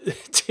refer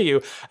it to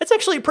you. It's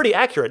actually pretty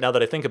accurate now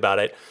that I think about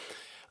it.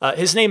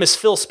 His name is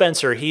Phil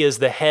Spencer. He is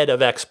the head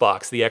of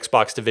Xbox, the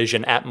Xbox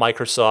division at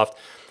Microsoft.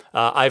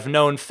 I've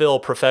known Phil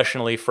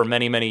professionally for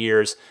many, many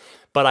years,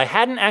 but I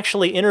hadn't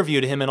actually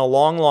interviewed him in a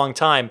long, long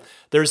time.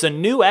 There's a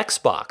new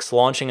Xbox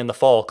launching in the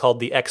fall called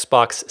the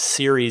Xbox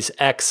Series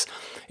X.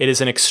 It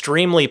is an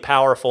extremely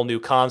powerful new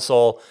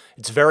console.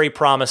 It's very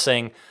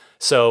promising.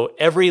 So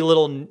every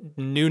little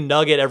new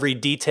nugget, every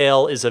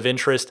detail is of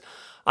interest.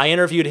 I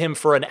interviewed him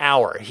for an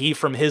hour. He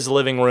from his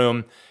living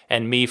room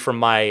and me from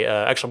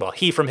my,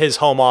 he from his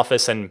home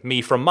office and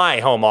me from my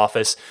home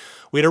office.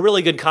 We had a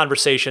really good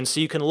conversation, so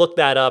you can look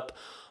that up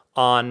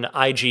on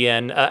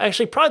IGN.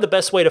 Actually, probably the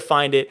best way to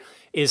find it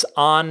is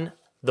on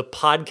the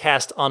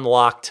Podcast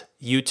Unlocked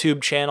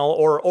YouTube channel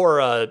or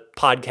a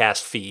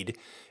podcast feed.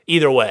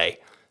 Either way.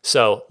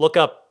 So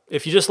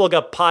if you just look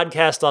up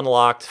Podcast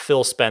Unlocked,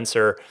 Phil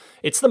Spencer,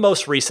 it's the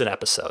most recent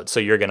episode, so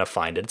you're going to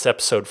find it. It's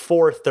episode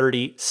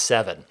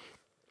 437.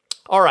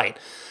 All right.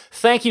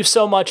 Thank you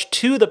so much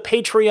to the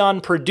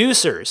Patreon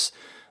producers.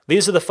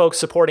 These are the folks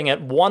supporting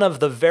at one of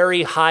the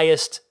very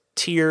highest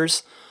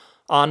tiers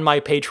on my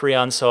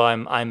Patreon, so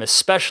I'm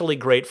especially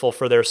grateful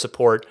for their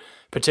support,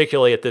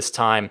 particularly at this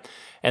time.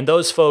 And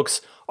those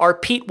folks are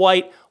Pete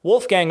White,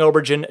 Wolfgang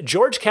Obergen,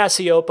 George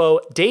Cassiopo,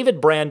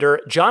 David Brander,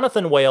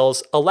 Jonathan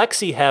Wales,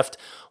 Alexi Heft,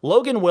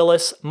 Logan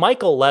Willis,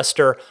 Michael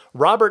Lester,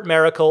 Robert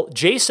Miracle,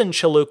 Jason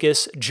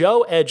Chalukas,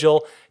 Joe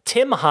Edgel,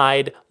 Tim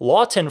Hyde,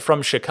 Lawton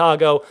from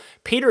Chicago,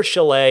 Peter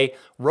Chalet,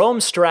 Rome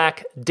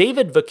Strack,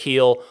 David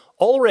Vakil,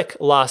 Ulrich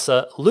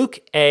Lassa, Luke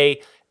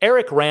A.,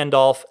 Eric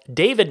Randolph,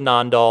 David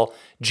Nondahl,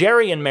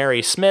 Jerry and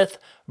Mary Smith,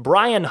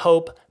 Brian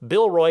Hope,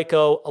 Bill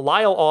Royko,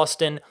 Lyle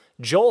Austin,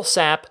 Joel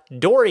Sapp,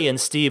 Dory and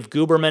Steve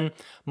Guberman,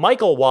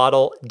 Michael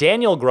Waddle,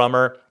 Daniel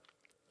Grummer,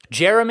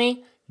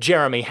 Jeremy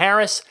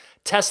Harris,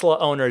 Tesla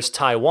Owners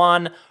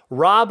Taiwan,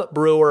 Rob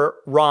Brewer,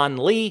 Ron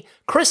Lee,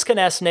 Chris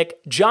Konesnik,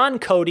 John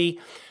Cody,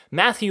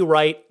 Matthew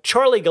Wright,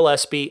 Charlie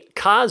Gillespie,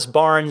 Kaz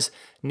Barnes,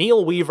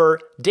 Neil Weaver,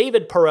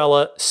 David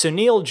Perella,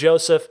 Sunil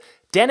Joseph,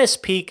 Dennis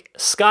Peak,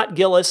 Scott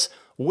Gillis,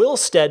 Will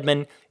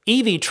Stedman,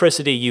 Evie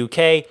Tricity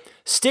UK,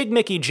 Stig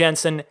Mickey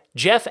Jensen,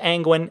 Jeff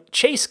Angwin,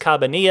 Chase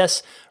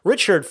Cabanillas,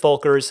 Richard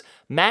Folkers,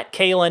 Matt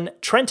Kalin,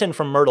 Trenton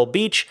from Myrtle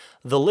Beach,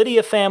 the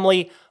Lydia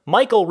family,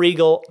 Michael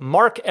Regal,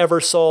 Mark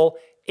Eversole,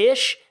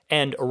 Ish,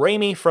 and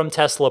Rami from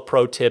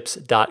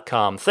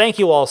TeslaProTips.com. Thank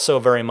you all so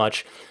very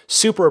much.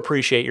 Super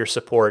appreciate your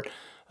support,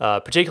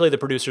 particularly the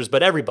producers,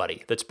 but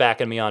everybody that's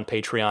backing me on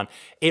Patreon.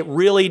 It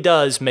really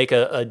does make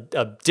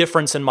a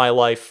difference in my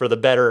life for the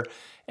better,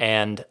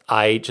 and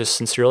I just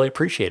sincerely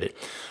appreciate it.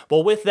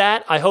 Well, with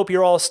that, I hope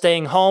you're all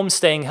staying home,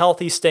 staying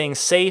healthy, staying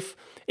safe.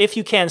 If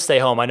you can stay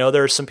home, I know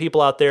there are some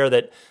people out there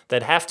that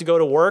have to go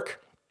to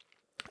work,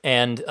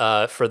 and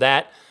for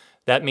that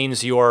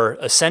means you're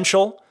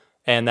essential,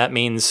 and that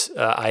means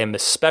I am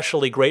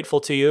especially grateful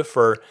to you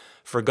for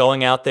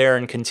going out there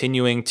and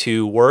continuing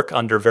to work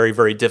under very,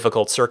 very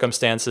difficult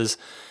circumstances.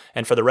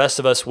 And for the rest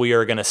of us, we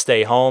are going to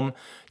stay home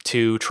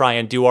to try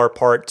and do our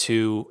part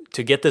to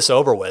get this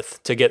over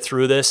with, to get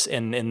through this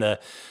in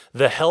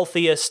the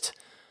healthiest,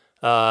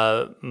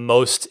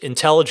 most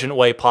intelligent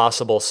way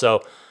possible.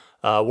 So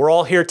we're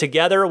all here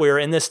together. We're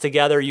in this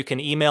together. You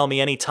can email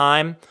me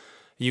anytime.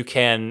 You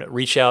can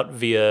reach out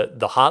via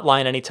the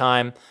hotline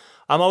anytime.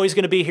 I'm always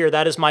going to be here.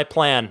 That is my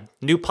plan.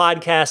 New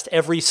podcast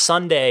every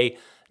Sunday,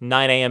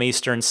 9 a.m.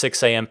 Eastern,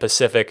 6 a.m.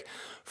 Pacific,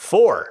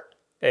 for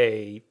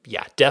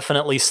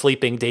definitely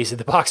sleeping Daisy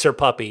the Boxer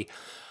puppy.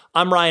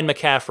 I'm Ryan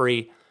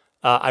McCaffrey.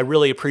 I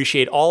really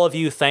appreciate all of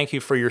you. Thank you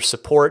for your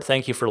support.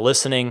 Thank you for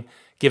listening,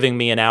 giving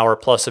me an hour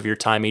plus of your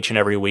time each and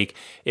every week.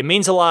 It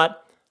means a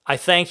lot. I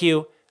thank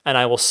you, and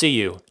I will see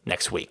you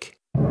next week.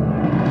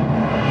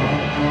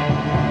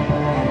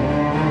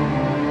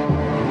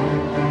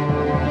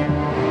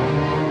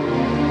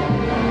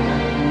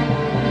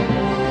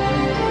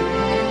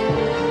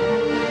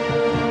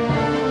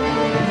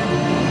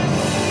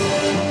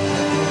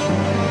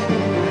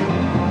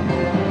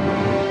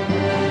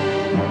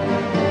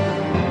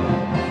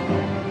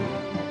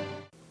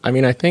 I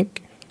mean, I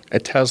think a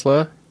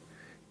Tesla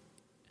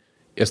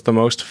is the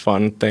most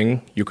fun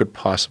thing you could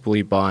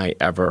possibly buy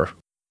ever.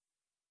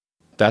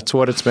 That's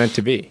what it's meant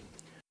to be.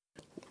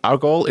 Our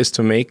goal is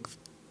to make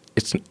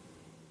it's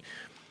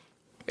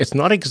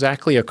not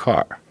exactly a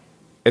car.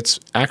 It's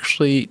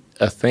actually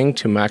a thing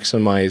to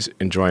maximize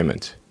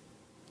enjoyment.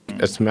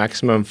 It's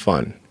maximum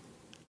fun.